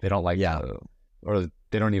 They don't like Yeah. to, or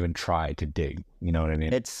they don't even try to dig. You know what I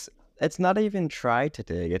mean? It's not even try to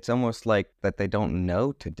dig. It's almost like that they don't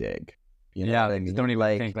know to dig. You know Yeah, what I they just don't mean?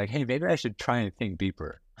 even think Like like, hey, maybe I should try and think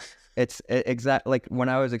deeper. exact like when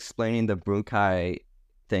I was explaining the Bunkai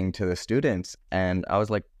thing to the students, and I was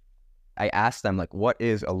like, I asked them like, what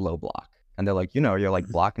is a low block? And they're like, you're like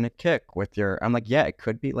blocking a kick with your. I'm like, yeah, it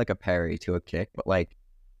could be like a parry to a kick, but like,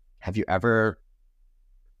 have you ever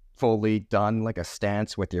fully done like a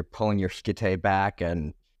stance with your pulling your shikite back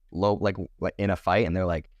and low like in a fight? And they're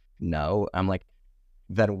like, no. I'm like,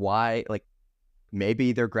 then why? Like,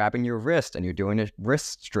 maybe they're grabbing your wrist and you're doing a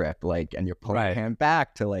wrist strip, like, and you're pulling your Right. hand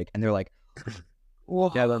back to like, and they're like,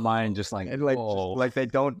 whoa. Yeah, their mind just like, And like, just whoa. like they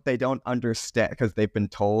don't understand because they've been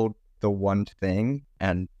told the one thing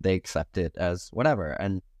and they accept it as whatever.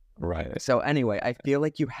 And Right. so anyway, I feel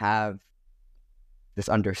like you have this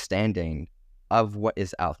understanding of what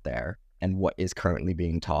is out there and what is currently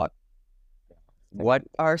being taught. What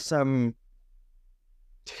are some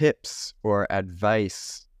tips or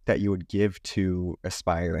advice that you would give to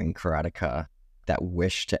aspiring karateka that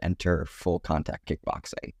wish to enter full contact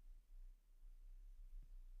kickboxing?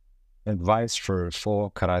 Advice for full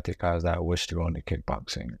karatekas that wish to go into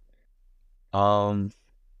kickboxing. Um,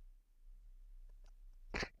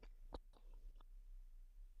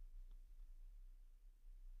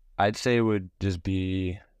 I'd say it would just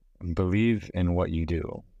be believe in what you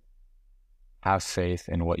do. Have faith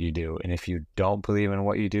in what you do. And if you don't believe in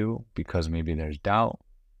what you do because maybe there's doubt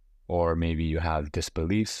or maybe you have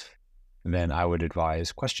disbelief, then I would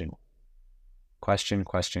advise question. Question,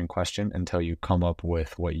 question, question until you come up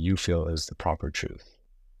with what you feel is the proper truth.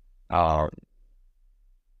 Um,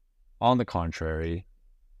 on the contrary,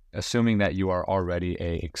 assuming that you are already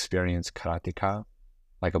a experienced karateka,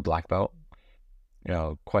 like a black belt,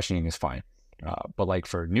 questioning is fine. But like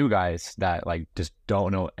for new guys that like just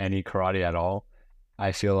don't know any karate at all,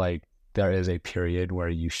 I feel like there is a period where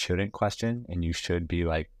you shouldn't question and you should be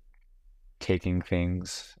like taking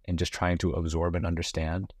things and just trying to absorb and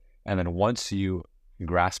understand. And then once you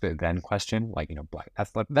grasp it, then question, like, black,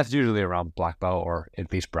 that's usually around black belt or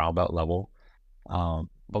at least brown belt level. But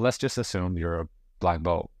let's just assume you're a black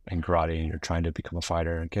belt in karate and you're trying to become a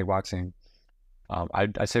fighter in kickboxing.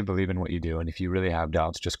 I'd say believe in what you do. And if you really have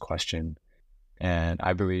doubts, just question. And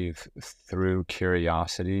I believe through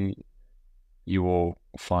curiosity, you will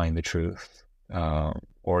find the truth,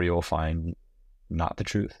 or you'll find not the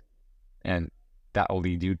truth. And that will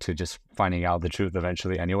lead you to just finding out the truth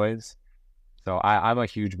eventually anyways. So I'm a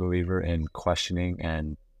huge believer in questioning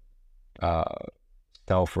and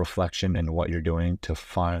self-reflection in what you're doing to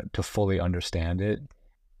fully understand it.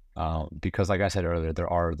 Because like I said earlier,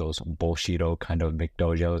 there are those bullshito kind of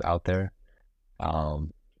McDojos out there.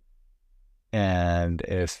 And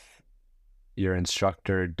if your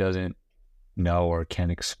instructor doesn't know or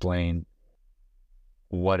can explain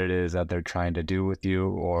what it is that they're trying to do with you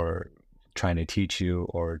or trying to teach you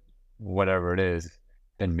or whatever it is,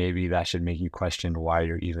 then maybe that should make you question why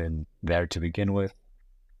you're even there to begin with.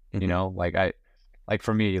 Like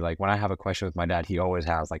for me, like when I have a question with my dad, he always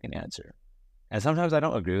has like an answer. And sometimes I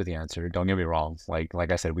don't agree with the answer. Don't get me wrong.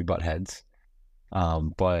 Like I said, we butt heads.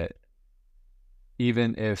 But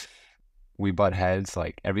even if we butt heads,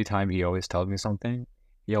 like every time he always tells me something,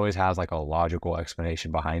 he always has like a logical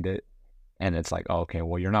explanation behind it. And it's like, oh, okay,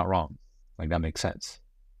 well, you're not wrong. Like that makes sense.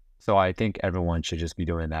 So I think everyone should just be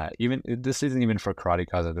doing that. Even this isn't even for karate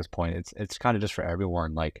cause at this point. It's kind of just for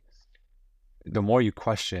everyone. Like the more you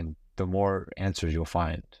question, the more answers you'll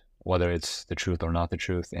find, whether it's the truth or not the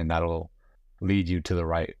truth, and that'll lead you to the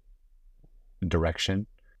right direction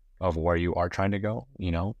of where you are trying to go.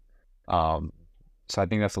 Um, so I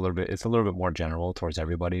think it's a little bit more general towards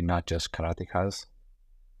everybody, not just karatekas.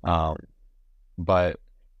 Um, but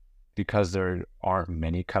because there aren't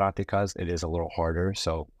many karatekas, it is a little harder.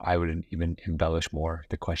 So I would even embellish more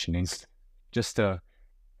the questioning just to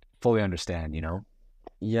fully understand.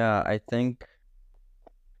 Yeah, I think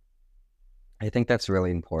that's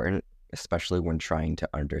really important, especially when trying to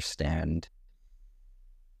understand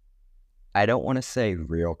I don't want to say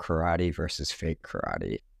real karate versus fake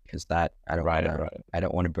karate because that Right, right. I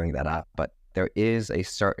don't want to bring that up, but there is a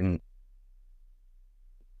certain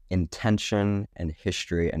intention and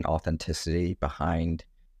history and authenticity behind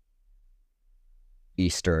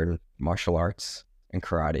Eastern martial arts and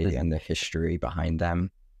karate Mhm. and the history behind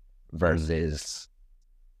them Mhm. versus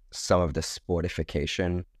some of the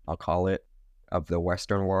sportification, I'll call it, of the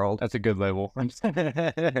Western world. That's a good label.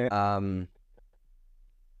 Um,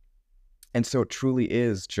 and so it truly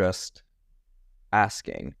is just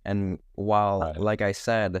asking. And while, Right, like I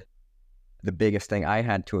said, the biggest thing I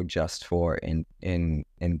had to adjust for in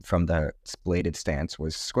from the bladed stance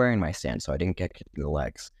was squaring my stance so I didn't get kicked in the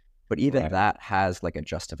legs. But even right. that has like a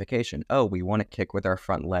justification. Oh, we want to kick with our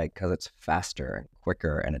front leg because it's faster and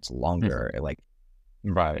quicker and it's longer. Mhm. Like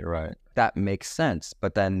Right, right. that makes sense.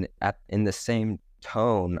 But then in the same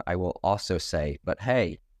tone, I will also say, but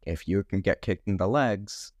hey, if you can get kicked in the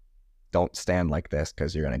legs, don't stand like this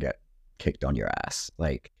because you're gonna get kicked on your ass.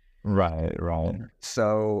 Like Right, right.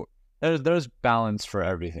 so, There's balance for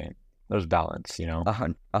everything. There's balance,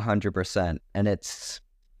 100%, and it's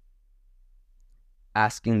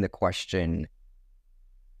asking the question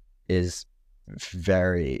is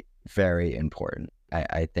very, very important.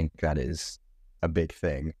 I think that is a big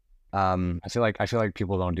thing. I feel like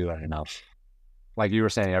people don't do that enough. Like you were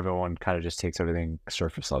saying, everyone kind of just takes everything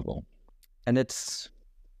surface level. And it's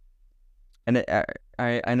and it,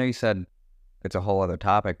 I know you said it's a whole other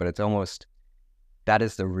topic, but it's almost that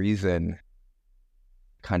is the reason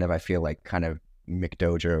kind of I feel like kind of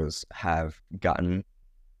McDojos have gotten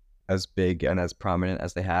as big and as prominent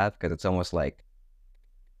as they have because it's almost like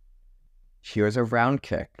here's a round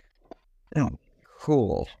kick, Yeah.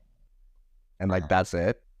 cool, and like that's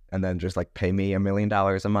it, and then just like pay me $1 million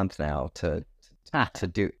a month now to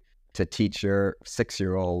do to teach your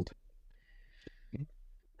 6-year-old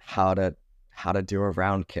how to do a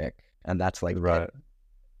round kick, and that's like it. Right.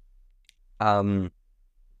 Um,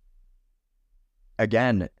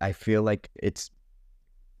 again, I feel like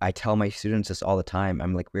I tell my students this all the time.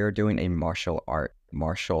 I'm like, we're doing a martial art.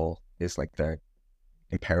 Martial is like the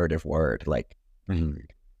imperative word. Like Mhm.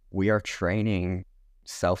 we are training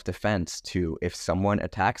self-defense to if someone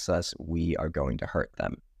attacks us, we are going to hurt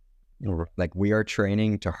them. R- Like we are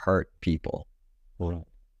training to hurt people. r-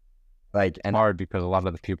 Like It's and hard because a lot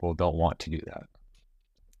of the people don't want to do that.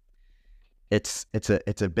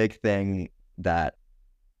 it's a big thing that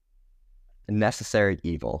necessary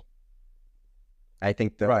evil. I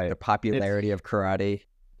think the Right. It's popularity of karate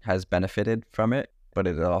has benefited from it, but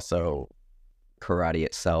it also karate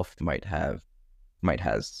itself might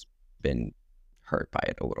has been hurt by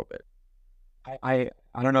it a little bit. I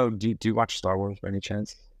don't know. Do you watch Star Wars by any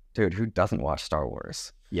chance? Dude, who doesn't watch Star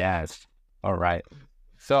Wars? Yes. All right.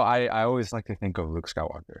 So I always like to think of Luke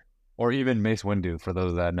Skywalker or even Mace Windu for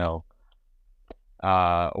those that know.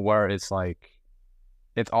 Where it's like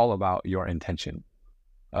it's all about your intention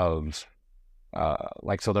of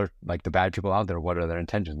like so they're like the bad people out there. What are their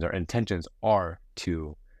intentions? Their intentions are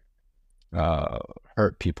to uh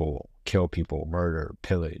hurt people, kill people, murder,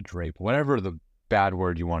 pillage, rape, whatever the bad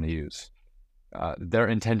word you want to use. Their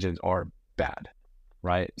intentions are bad,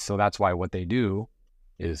 right? So that's why what they do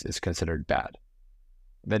is considered bad.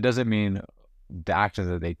 That doesn't mean the actions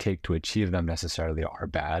that they take to achieve them necessarily are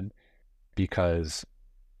bad, because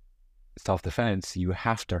self-defense, you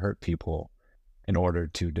have to hurt people in order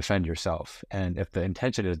to defend yourself. And if the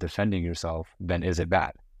intention is defending yourself, then is it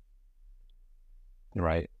bad?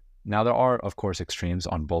 Right? Now, there are, of course, extremes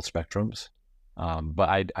on both spectrums.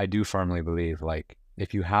 But I do firmly believe, like,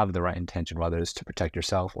 if you have the right intention, whether it's to protect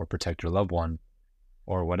yourself or protect your loved one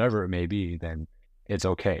or whatever it may be, then it's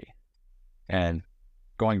okay. And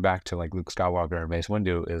going back to like Luke Skywalker and Mace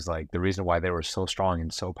Windu is like the reason why they were so strong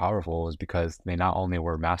and so powerful is because they not only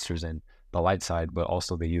were masters in the light side, but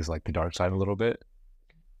also they used like the dark side a little bit.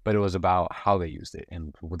 But it was about how they used it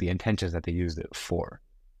and the intentions that they used it for.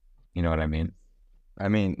 You know what I mean? I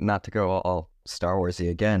mean, not to go all Star Warsy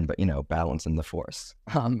again, but balance in the force.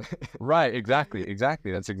 Right, exactly,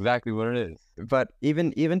 exactly. That's exactly what it is. But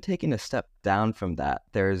even taking a step down from that,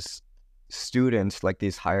 there's students like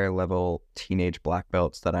these higher level teenage black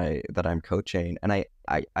belts that I'm coaching, and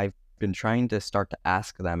I've been trying to start to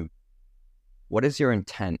ask them, what is your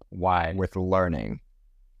intent Why? with learning?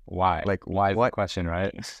 Why? Like Why is the what question,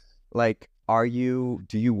 right? like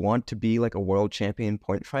do you want to be like a world champion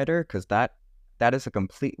point fighter? Because that is a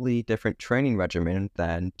completely different training regimen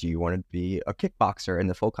than do you want to be a kickboxer in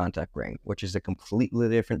the full contact ring, which is a completely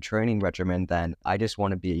different training regimen than I just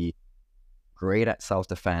want to be great at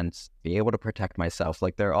self-defense, be able to protect myself.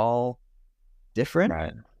 Like they're all different,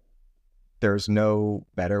 Right. there's no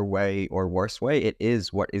better way or worse way. It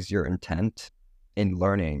is what is your intent in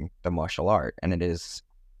learning the martial art. And it is,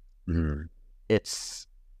 it's,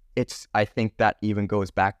 I think that even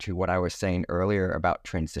goes back to what I was saying earlier about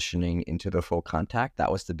transitioning into the full contact.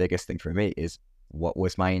 That was the biggest thing for me, is what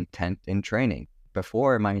was my intent in training.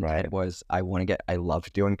 Before, my intent was I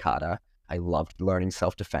loved doing kata. I loved learning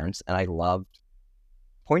self-defense, and I loved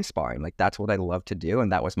point sparring. Like, that's what I loved to do,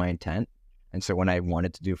 and that was my intent. And so when I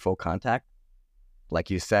wanted to do full contact, like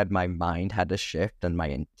you said, my mind had to shift and my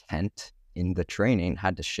intent in the training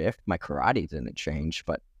had to shift. My karate didn't change,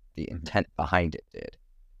 but the intent behind it did.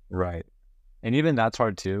 Right. And even that's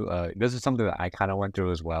hard too. This is something that I kind of went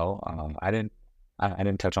through as well. I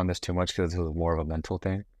didn't touch on this too much because it was more of a mental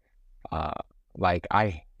thing. Like,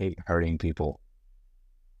 I hate hurting people.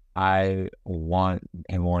 I want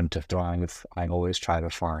everyone to thrive. I always try to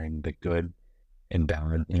find the good and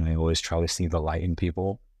bad, and I always try to see the light in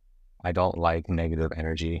people. I don't like negative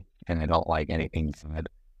energy, and I don't like anything bad,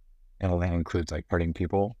 and that includes like hurting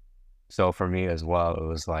people. So for me as well, it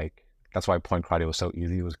was like, that's why point karate was so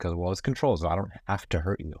easy, was because, well, it's control, so I don't have to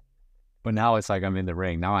hurt you. But now it's like I'm in the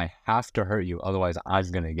ring. Now I have to hurt you, otherwise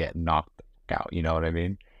I'm gonna get knocked out. You know what I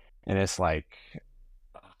mean? And it's like,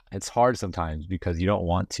 it's hard sometimes because you don't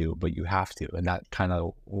want to, but you have to. And that kind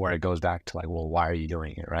of where it goes back to like, well, why are you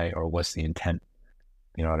doing it, right? Or what's the intent?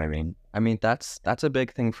 You know what I mean? I mean, that's a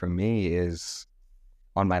big thing for me. Is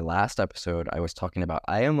on my last episode, I was talking about,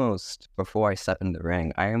 I almost, before I step in the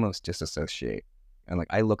ring, I almost disassociate. And like,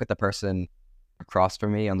 I look at the person across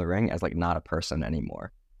from me on the ring as like not a person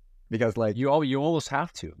anymore. Because like, you almost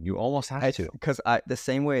have to. You almost have to. Because the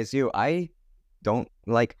same way as you, I don't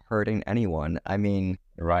like hurting anyone. I mean,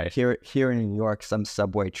 right here in New York, some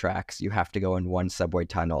subway tracks, you have to go in one subway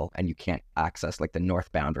tunnel and you can't access like the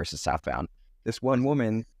northbound versus southbound. This one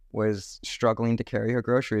woman was struggling to carry her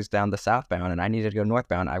groceries down the southbound, and I needed to go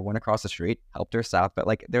northbound. I went across the street, helped her south, but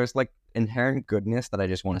like, there's like inherent goodness that I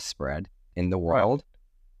just want to spread in the world.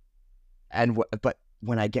 Right. And but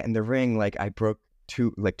when I get in the ring, like, I broke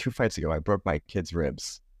two fights ago, I broke my kid's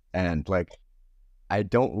ribs, and like, I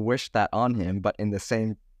don't wish that on him, but in the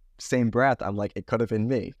same breath, I'm like, it could have been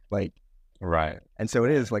me. Like, right. And so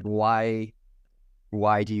it is like, why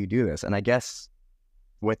do you do this? And I guess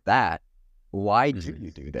with that, why do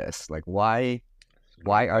you do this? Like, why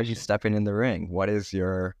are you stepping in the ring? What is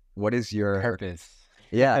your purpose?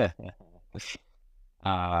 Yeah.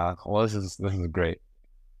 Well, this is a great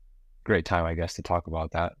time, I guess, to talk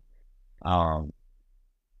about that.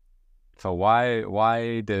 So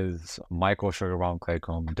why does Michael Sugar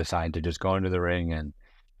Claycomb decide to just go into the ring and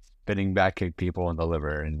spinning back kick people in the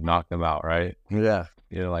liver and knock them out, right? Yeah.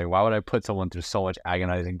 You know, like, why would I put someone through so much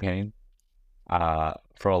agonizing pain?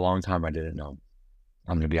 For a long time, I didn't know.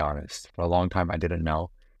 I'm going to be honest. For a long time, I didn't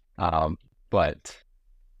know. But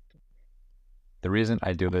the reason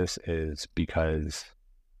I do this is because,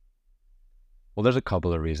 well, there's a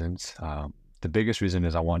couple of reasons. The biggest reason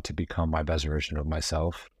is I want to become my best version of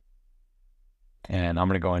myself. And I'm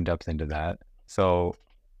going to go in depth into that. So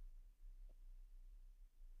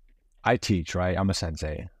I teach, right? I'm a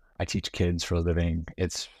sensei. I teach kids for a living.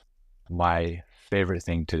 It's my favorite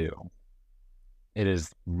thing to do. It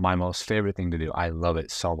is my most favorite thing to do. I love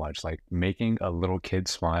it so much. Like, making a little kid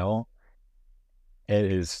smile, it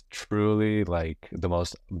is truly like the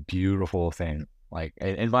most beautiful thing. Like,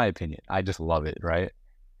 in my opinion, I just love it, right?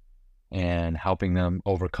 And helping them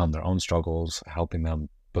overcome their own struggles, helping them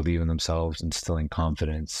believe in themselves, instilling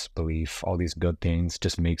confidence, belief, all these good things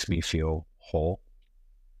just makes me feel whole.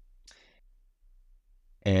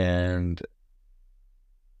 And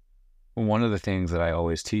one of the things that I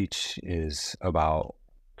always teach is about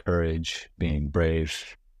courage, being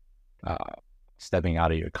brave, stepping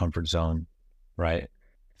out of your comfort zone, right?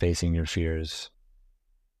 Facing your fears.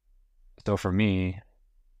 So for me,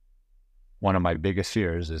 one of my biggest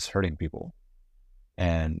fears is hurting people,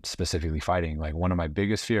 and specifically fighting. Like, one of my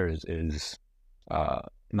biggest fears is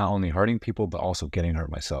not only hurting people, but also getting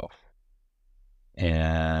hurt myself.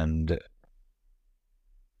 And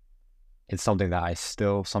it's something that I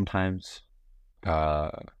still sometimes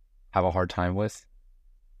have a hard time with,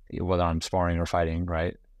 whether I'm sparring or fighting,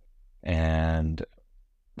 right? And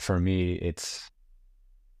for me, it's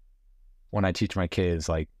when I teach my kids,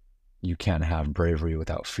 like, you can't have bravery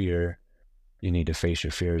without fear. You need to face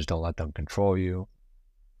your fears. Don't let them control you.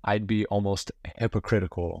 I'd be almost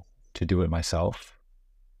hypocritical to do it myself,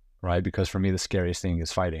 right? Because for me, the scariest thing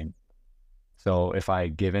is fighting. So if I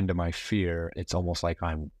give in to my fear, it's almost like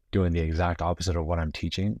I'm doing the exact opposite of what I'm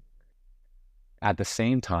teaching. At the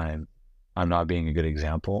same time, I'm not being a good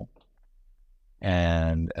example.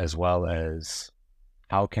 And as well as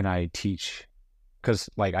how can I teach? Because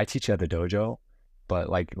like I teach at the dojo, but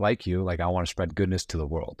like you, like I want to spread goodness to the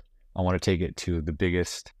world. I want to take it to the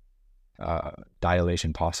biggest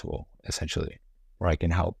dilation possible, essentially, where I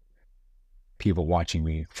can help people watching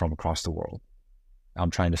me from across the world.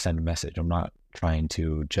 I'm trying to send a message. I'm not trying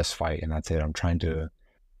to just fight and that's it. I'm trying to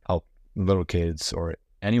help little kids or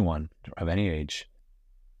anyone of any age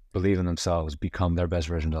believe in themselves, become their best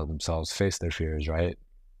version of themselves, face their fears, right?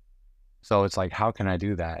 So it's like, how can I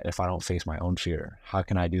do that if I don't face my own fear? How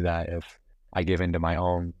can I do that if I give into my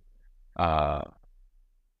own, uh,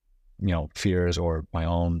 fears or my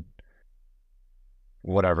own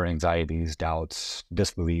whatever anxieties, doubts,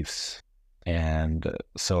 disbeliefs? And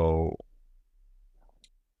so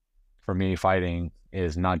for me, fighting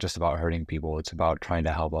is not just about hurting people. It's about trying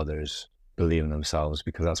to help others believe in themselves,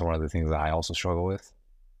 because that's one of the things that I also struggle with.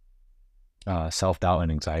 Self-doubt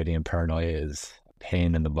and anxiety and paranoia is a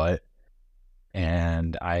pain in the butt.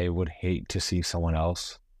 And I would hate to see someone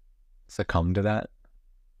else succumb to that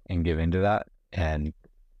and give into that, and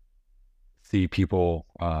see people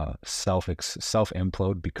self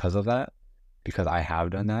implode because of that, because I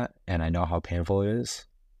have done that and I know how painful it is.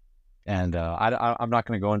 And I'm not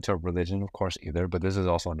going to go into religion, of course, either, but this is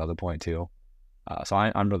also another point too. So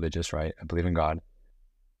I'm religious, right? I believe in God.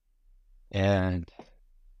 And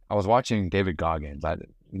I was watching David Goggins.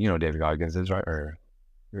 You know who David Goggins is, right? Or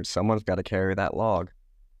Someone's got to carry that log.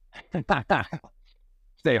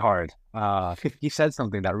 stay hard. He said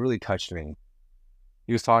something that really touched me.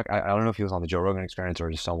 He was talking, I don't know if he was on the Joe Rogan Experience or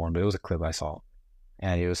just someone, but it was a clip I saw.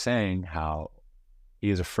 And he was saying how he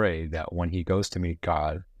is afraid that when he goes to meet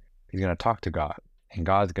God, he's going to talk to God, and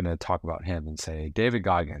God's going to talk about him and say, David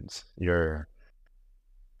Goggins, you're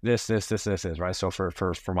this, right? So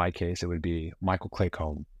for my case, it would be Michael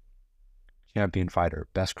Claycomb, champion fighter,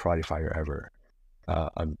 best karate fighter ever,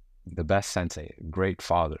 the best sensei, great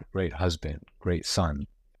father, great husband, great son,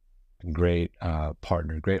 great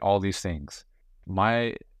partner, great all these things.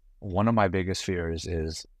 One of my biggest fears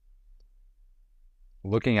is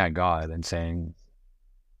looking at God and saying,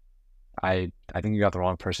 I think you got the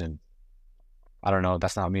wrong person. I don't know,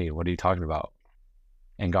 that's not me. What are you talking about?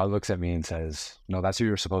 And God looks at me and says, no, that's who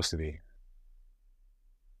you're supposed to be.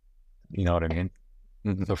 You know what I mean?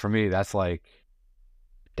 Mm-hmm. So for me, that's like,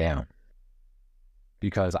 damn.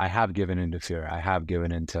 Because I have given into fear. I have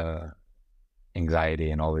given into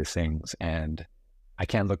anxiety and all these things. And I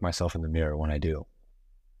can't look myself in the mirror when I do.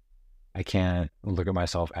 I can't look at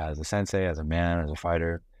myself as a sensei, as a man, as a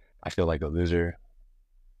fighter. I feel like a loser.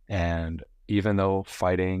 And even though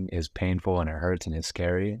fighting is painful and it hurts and it's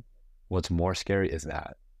scary, what's more scary is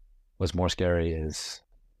that. What's more scary is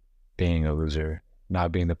being a loser,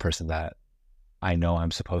 not being the person that I know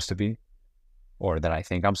I'm supposed to be, or that I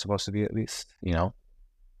think I'm supposed to be, at least, you know?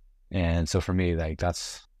 And so for me, like,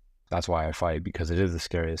 that's why I fight, because it is the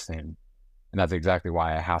scariest thing. And that's exactly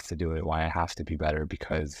why I have to do it, why I have to be better,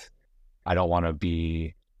 because I don't want to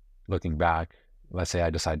be looking back. Let's say I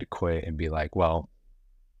decide to quit and be like, well,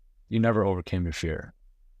 you never overcame your fear.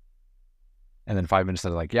 And then 5 minutes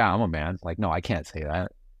later, like, yeah, I'm a man. Like, no, I can't say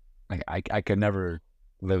that. Like, I could never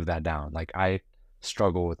live that down. Like, I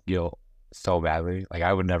struggle with guilt so badly. Like,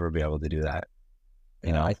 I would never be able to do that.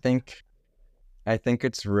 You know? I think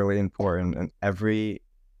it's really important, and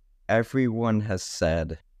everyone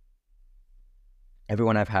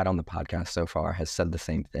I've had on the podcast so far has said the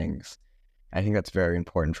same things. I think that's very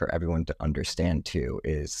important for everyone to understand too,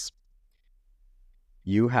 is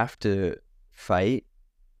you have to fight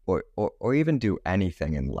or even do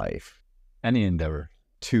anything in life, Any endeavor,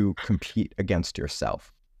 to compete against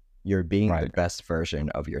yourself. You're being the right. best version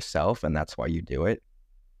of yourself, and that's why you do it.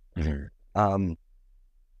 Mm-hmm.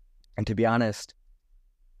 And to be honest,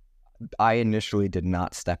 I initially did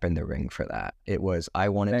not step in the ring for that. It was I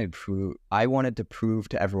wanted to prove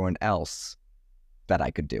to everyone else that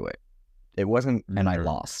I could do it. It wasn't, and I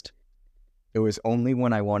lost. It was only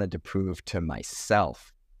when I wanted to prove to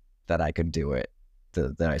myself that I could do it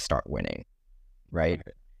that I start winning, right?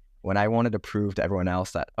 When I wanted to prove to everyone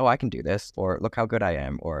else that, oh, I can do this, or look how good I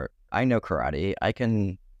am, or I know karate, I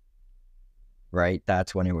can, right?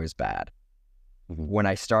 That's when it was bad. Mm-hmm.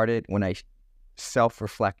 When I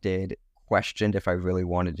self-reflected, questioned if I really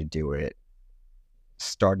wanted to do it,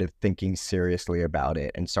 started thinking seriously about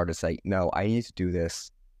it, and started saying, no, I need to do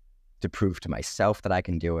this to prove to myself that I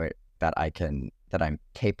can do it, that I'm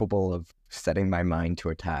capable of setting my mind to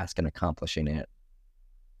a task and accomplishing it.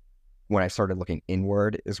 When I started looking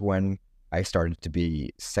inward is when I started to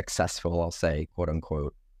be successful, I'll say, quote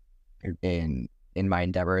unquote, in my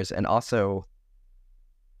endeavors. And also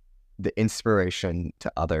the inspiration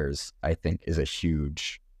to others, I think, is a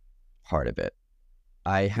huge part of it.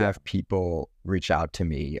 I Yeah. have people reach out to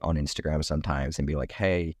me on Instagram sometimes and be like,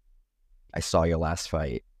 "Hey, I saw your last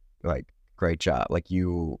fight. Like, great job. Like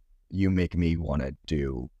you make me want to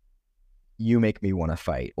do you make me want to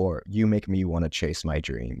fight, or you make me want to chase my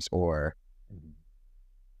dreams, or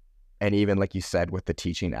and even like you said with the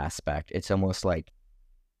teaching aspect, it's almost like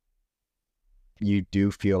you do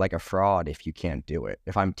feel like a fraud if you can't do it.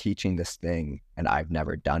 If I'm teaching this thing and I've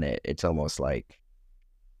never done it, it's almost like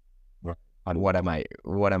Right. what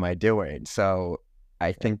am I doing? So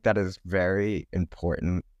I think that is very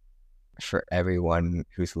important for everyone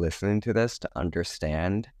who's listening to this to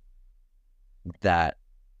understand that,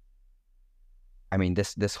 I mean,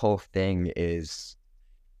 this whole thing is,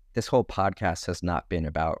 this whole podcast has not been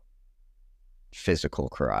about physical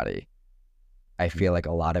karate. I feel like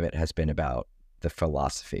a lot of it has been about the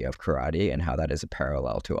philosophy of karate and how that is a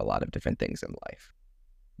parallel to a lot of different things in life.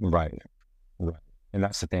 Right. Right. And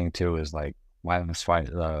that's the thing too, is like my last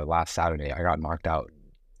fight last Saturday, I got knocked out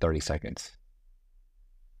in 30 seconds.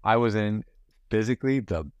 I was in physically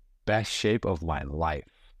the best shape of my life.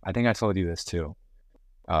 I think I told you this too,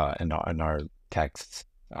 in our texts.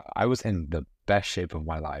 I was in the best shape of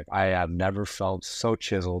my life. I have never felt so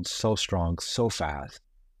chiseled, so strong, so fast.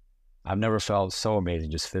 I've never felt so amazing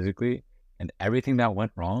just physically. And everything that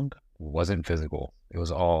went wrong wasn't physical. It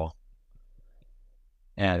was all.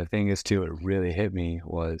 And the thing is too, it really hit me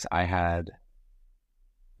was I had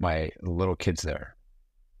my little kids there.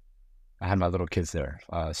 I had my little kids there.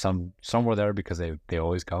 Some were there because they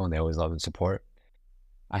always go and they always love and support.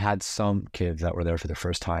 I had some kids that were there for the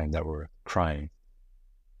first time that were crying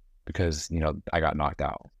because, I got knocked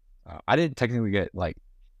out. I didn't technically get like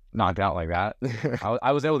knocked out like that.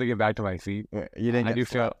 I was able to get back to my feet. You didn't I get do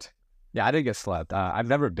slept. feel, yeah, I didn't get slept. I've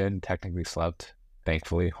never been technically slept,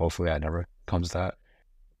 thankfully. Hopefully, I never comes to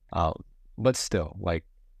that. But still, like,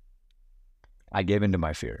 I gave in to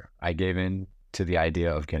my fear. I gave in to the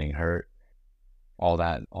idea of getting hurt, all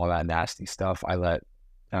that nasty stuff. I let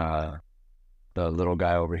the little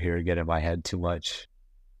guy over here get in my head too much,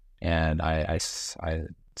 and I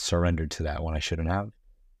surrendered to that when I shouldn't have.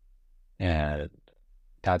 And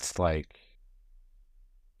that's like,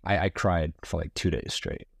 I cried for like 2 days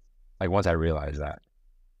straight. Like once I realized that,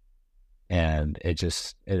 and it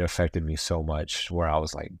affected me so much where I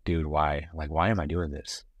was like, dude, why? Like, why am I doing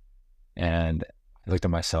this? And I looked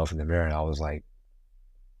at myself in the mirror and I was like,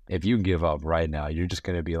 if you give up right now, you're just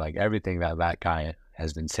going to be like everything that guy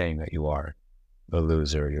has been saying that you are. The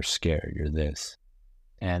loser, you're scared, you're this.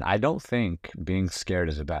 And I don't think being scared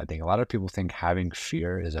is a bad thing. A lot of people think having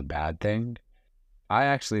fear is a bad thing. I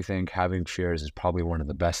actually think having fears is probably one of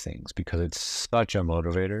the best things because it's such a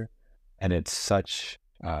motivator and it's such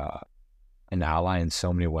an ally in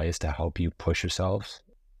so many ways to help you push yourselves.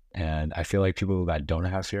 And I feel like people that don't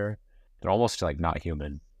have fear, they're almost like not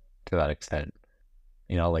human to that extent.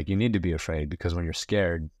 Like you need to be afraid because when you're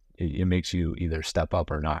scared, it makes you either step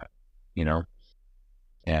up or not,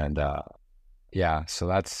 And yeah, so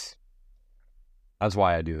that's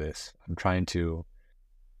why I do this. I'm trying to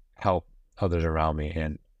help others around me,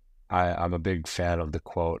 and I'm a big fan of the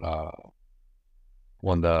quote,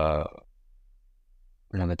 when the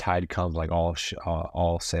tide comes, like all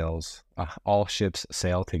ships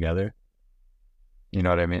sail together. You know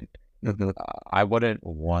what I mean? I wouldn't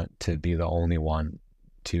want to be the only one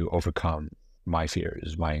to overcome my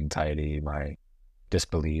fears, my anxiety, my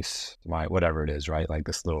disbeliefs, my whatever it is, right? Like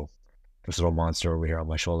this little monster over here on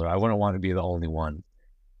my shoulder. I wouldn't want to be the only one.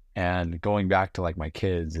 And going back to like my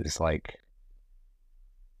kids, it's like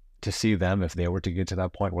to see them, if they were to get to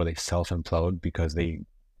that point where they self-implode because they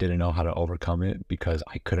didn't know how to overcome it because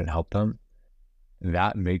I couldn't help them,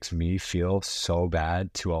 that makes me feel so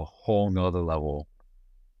bad to a whole nother level.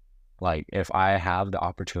 Like if I have the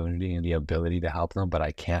opportunity and the ability to help them, but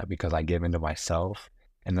I can't because I give into myself,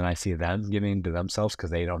 and then I see them giving into themselves because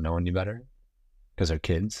they don't know any better because they're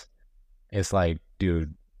kids. It's like,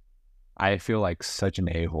 dude, I feel like such an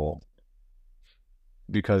a-hole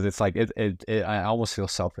because it's like I almost feel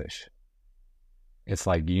selfish. It's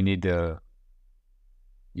like you need to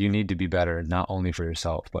be better, not only for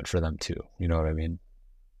yourself but for them too. You know what I mean?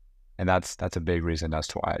 And that's a big reason as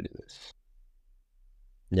to why I do this.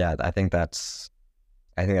 Yeah, I think that's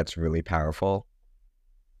really powerful.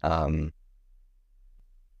 Sorry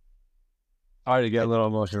to get a little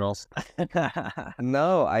emotional.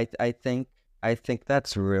 No, I think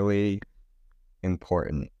that's really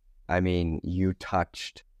important. I mean, you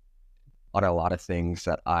touched on a lot of things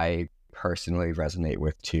that I personally resonate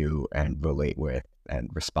with too, and relate with and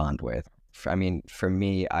respond with. I mean, for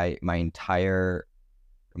me, my entire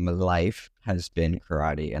life has been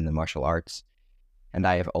karate and the martial arts. And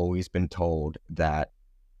I have always been told that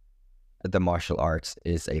the martial arts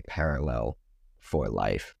is a parallel for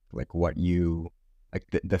life. Like what you like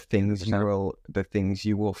the things you 100%. will the things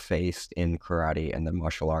you will face in karate and the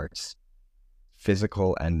martial arts,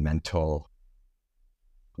 physical and mental,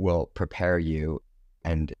 will prepare you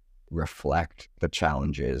and reflect the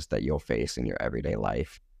challenges that you'll face in your everyday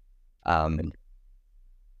life.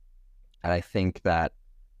 And I think that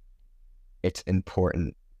it's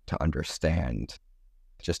important to understand,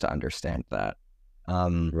 just to understand that.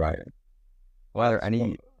 Right. Are Well, there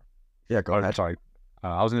any? Yeah, go ahead. sorry.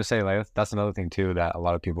 I was gonna say like that's another thing too that a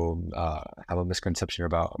lot of people have a misconception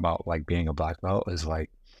about like being a black belt is like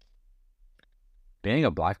being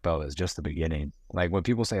a black belt is just the beginning. Like when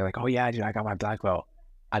people say like, "Oh yeah, dude, I got my black belt,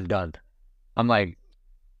 I'm done." I'm like,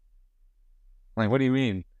 what do you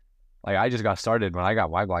mean? Like I just got started when I got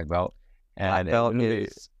my black belt, Black and it belt literally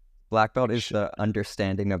is black belt is the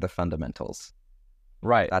understanding of the fundamentals.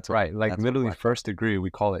 right, That's what right. Like that's what literally black belt. first degree, we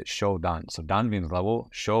call it Shodan. So Dan means level,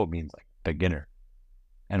 Sho means like beginner.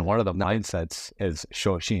 And one of the No, mindsets is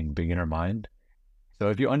Shoshin, beginner mind. So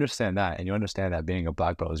if you understand that and you understand that being a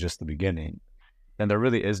black belt is just the beginning, then there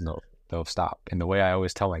really is no stop. And the way I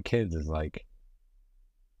always tell my kids is like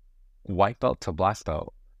white belt to black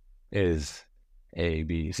belt is A,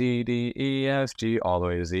 B, C, D, E, F, G, all the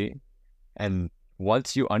way to Z. And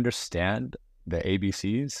once you understand the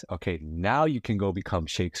ABCs, okay, now you can go become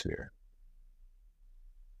Shakespeare.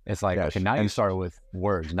 It's like, okay, yes, now you and start with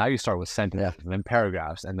words, now you start with yeah, sentences, and then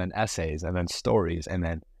paragraphs, and then essays, and then stories, and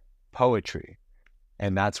then poetry.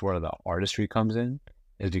 And that's where the artistry comes in,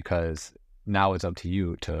 is because now it's up to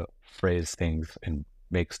you to phrase things and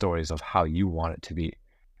make stories of how you want it to be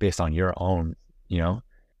based on your own, you know?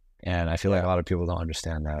 And I feel like a yeah. lot of people don't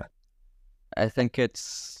understand that. I think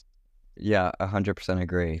it's 100%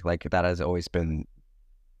 agree. Like that has always been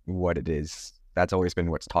what it is. That's always been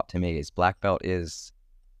what's taught to me is black belt is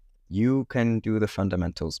you can do the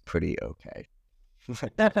fundamentals pretty okay.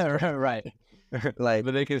 Right. Like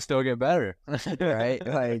But they can still get better. right?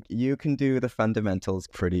 Like you can do the fundamentals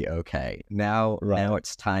pretty okay. Now Right.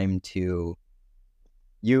 it's time to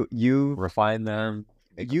you Refine them.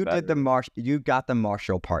 Make them you did the better. you got the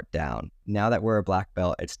martial part down. Now that we're a black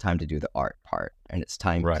belt, it's time to do the art part, and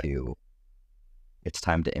Right. it's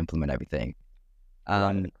time to implement everything.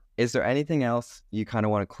 Right. Is there anything else you kind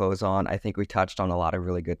of want to close on? I think we touched on a lot of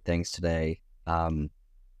really good things today.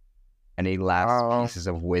 Any last pieces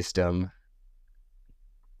of wisdom?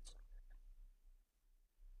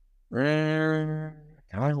 I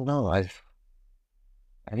don't know. I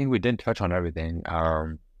think we didn't touch on everything.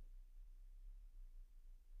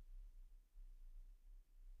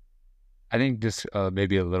 I think just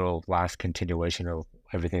maybe a little last continuation of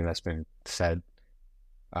everything that's been said,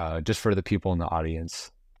 just for the people in the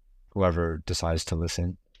audience, whoever decides to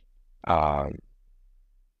listen. Um,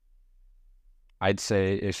 I'd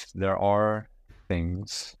say if there are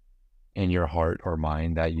things in your heart or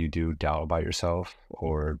mind that you do doubt about yourself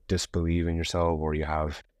or disbelieve in yourself or you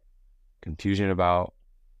have confusion about,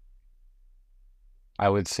 I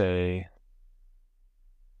would say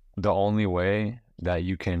the only way that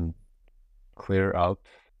you can clear up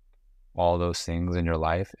all those things in your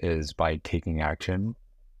life is by taking action.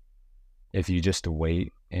 If you just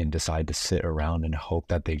wait and decide to sit around and hope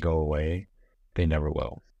that they go away, they never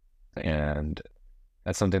will. And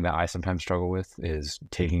that's something that I sometimes struggle with is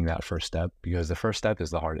taking that first step because the first step is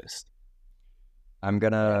the hardest. I'm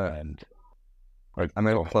gonna And I'm go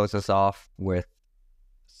gonna ahead. close this off with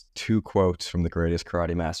two quotes from the greatest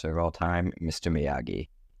karate master of all time, Mr. Miyagi.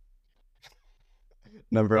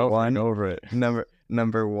 Number Go for it. one, Go over it.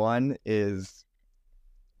 number one is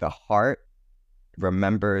the heart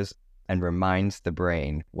remembers and reminds the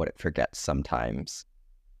brain what it forgets sometimes.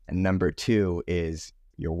 And number two is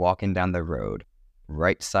you're walking down the road,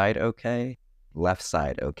 right side okay, left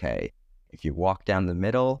side okay. If you walk down the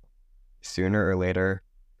middle, sooner or later,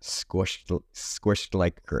 squished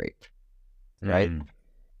like grape, right? Mm,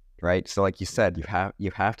 Right. So like you said,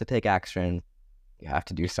 you have to take action. You have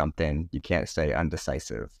to do something. You can't stay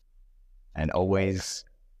undecisive. And right. always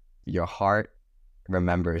your heart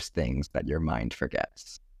remembers things that your mind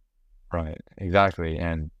forgets. Right. Exactly.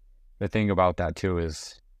 And the thing about that too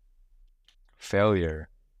is failure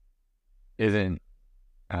isn't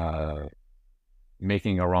uh,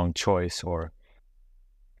 making a wrong choice or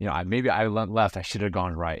maybe I went left, I should have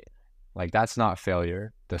gone right. Like that's not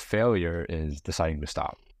failure. The failure is deciding to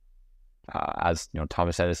stop. As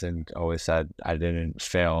Thomas Edison always said, I didn't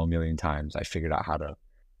fail a million times. I figured out how to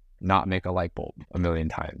not make a light bulb a million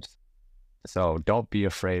times. So don't be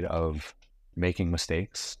afraid of making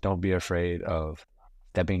mistakes. Don't be afraid of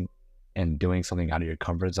stepping and doing something out of your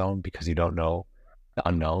comfort zone because you don't know the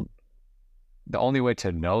unknown. The only way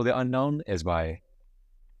to know the unknown is by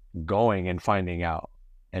going and finding out.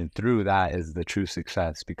 And through that is the true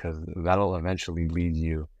success, because that'll eventually lead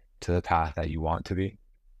you to the path that you want to be.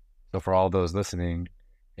 So for all those listening,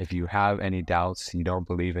 if you have any doubts, you don't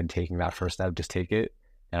believe in taking that first step, just take it.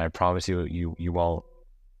 And I promise you, you won't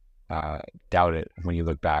doubt it when you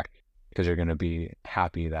look back, because you're going to be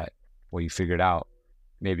happy that what you figured out,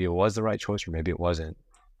 maybe it was the right choice or maybe it wasn't.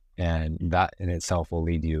 And that in itself will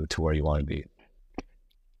lead you to where you want to be.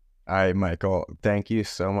 All right, Michael, thank you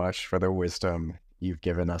so much for the wisdom you've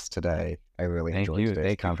given us today. I really enjoyed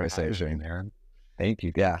today's conversation. Man. Thank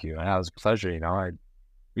you. Yeah. And that was a pleasure.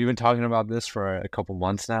 We've been talking about this for a couple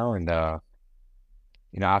months now, and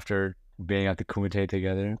after being at the Kumite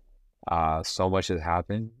together, so much has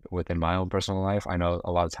happened within my own personal life. I know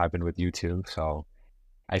a lot's happened with you too, so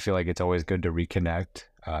I feel like it's always good to reconnect,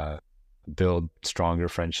 build stronger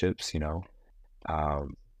friendships.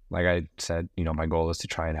 Like I said, my goal is to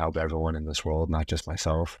try and help everyone in this world, not just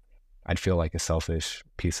myself. I'd feel like a selfish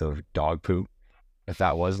piece of dog poop if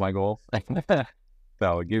that was my goal.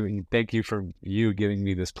 So thank you for giving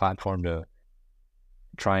me this platform to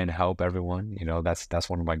try and help everyone. That's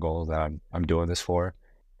one of my goals that I'm doing this for.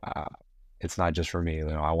 It's not just for me.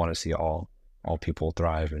 I want to see all people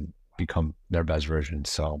thrive and become their best version.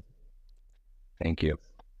 So thank you.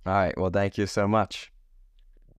 All right. Well, thank you so much.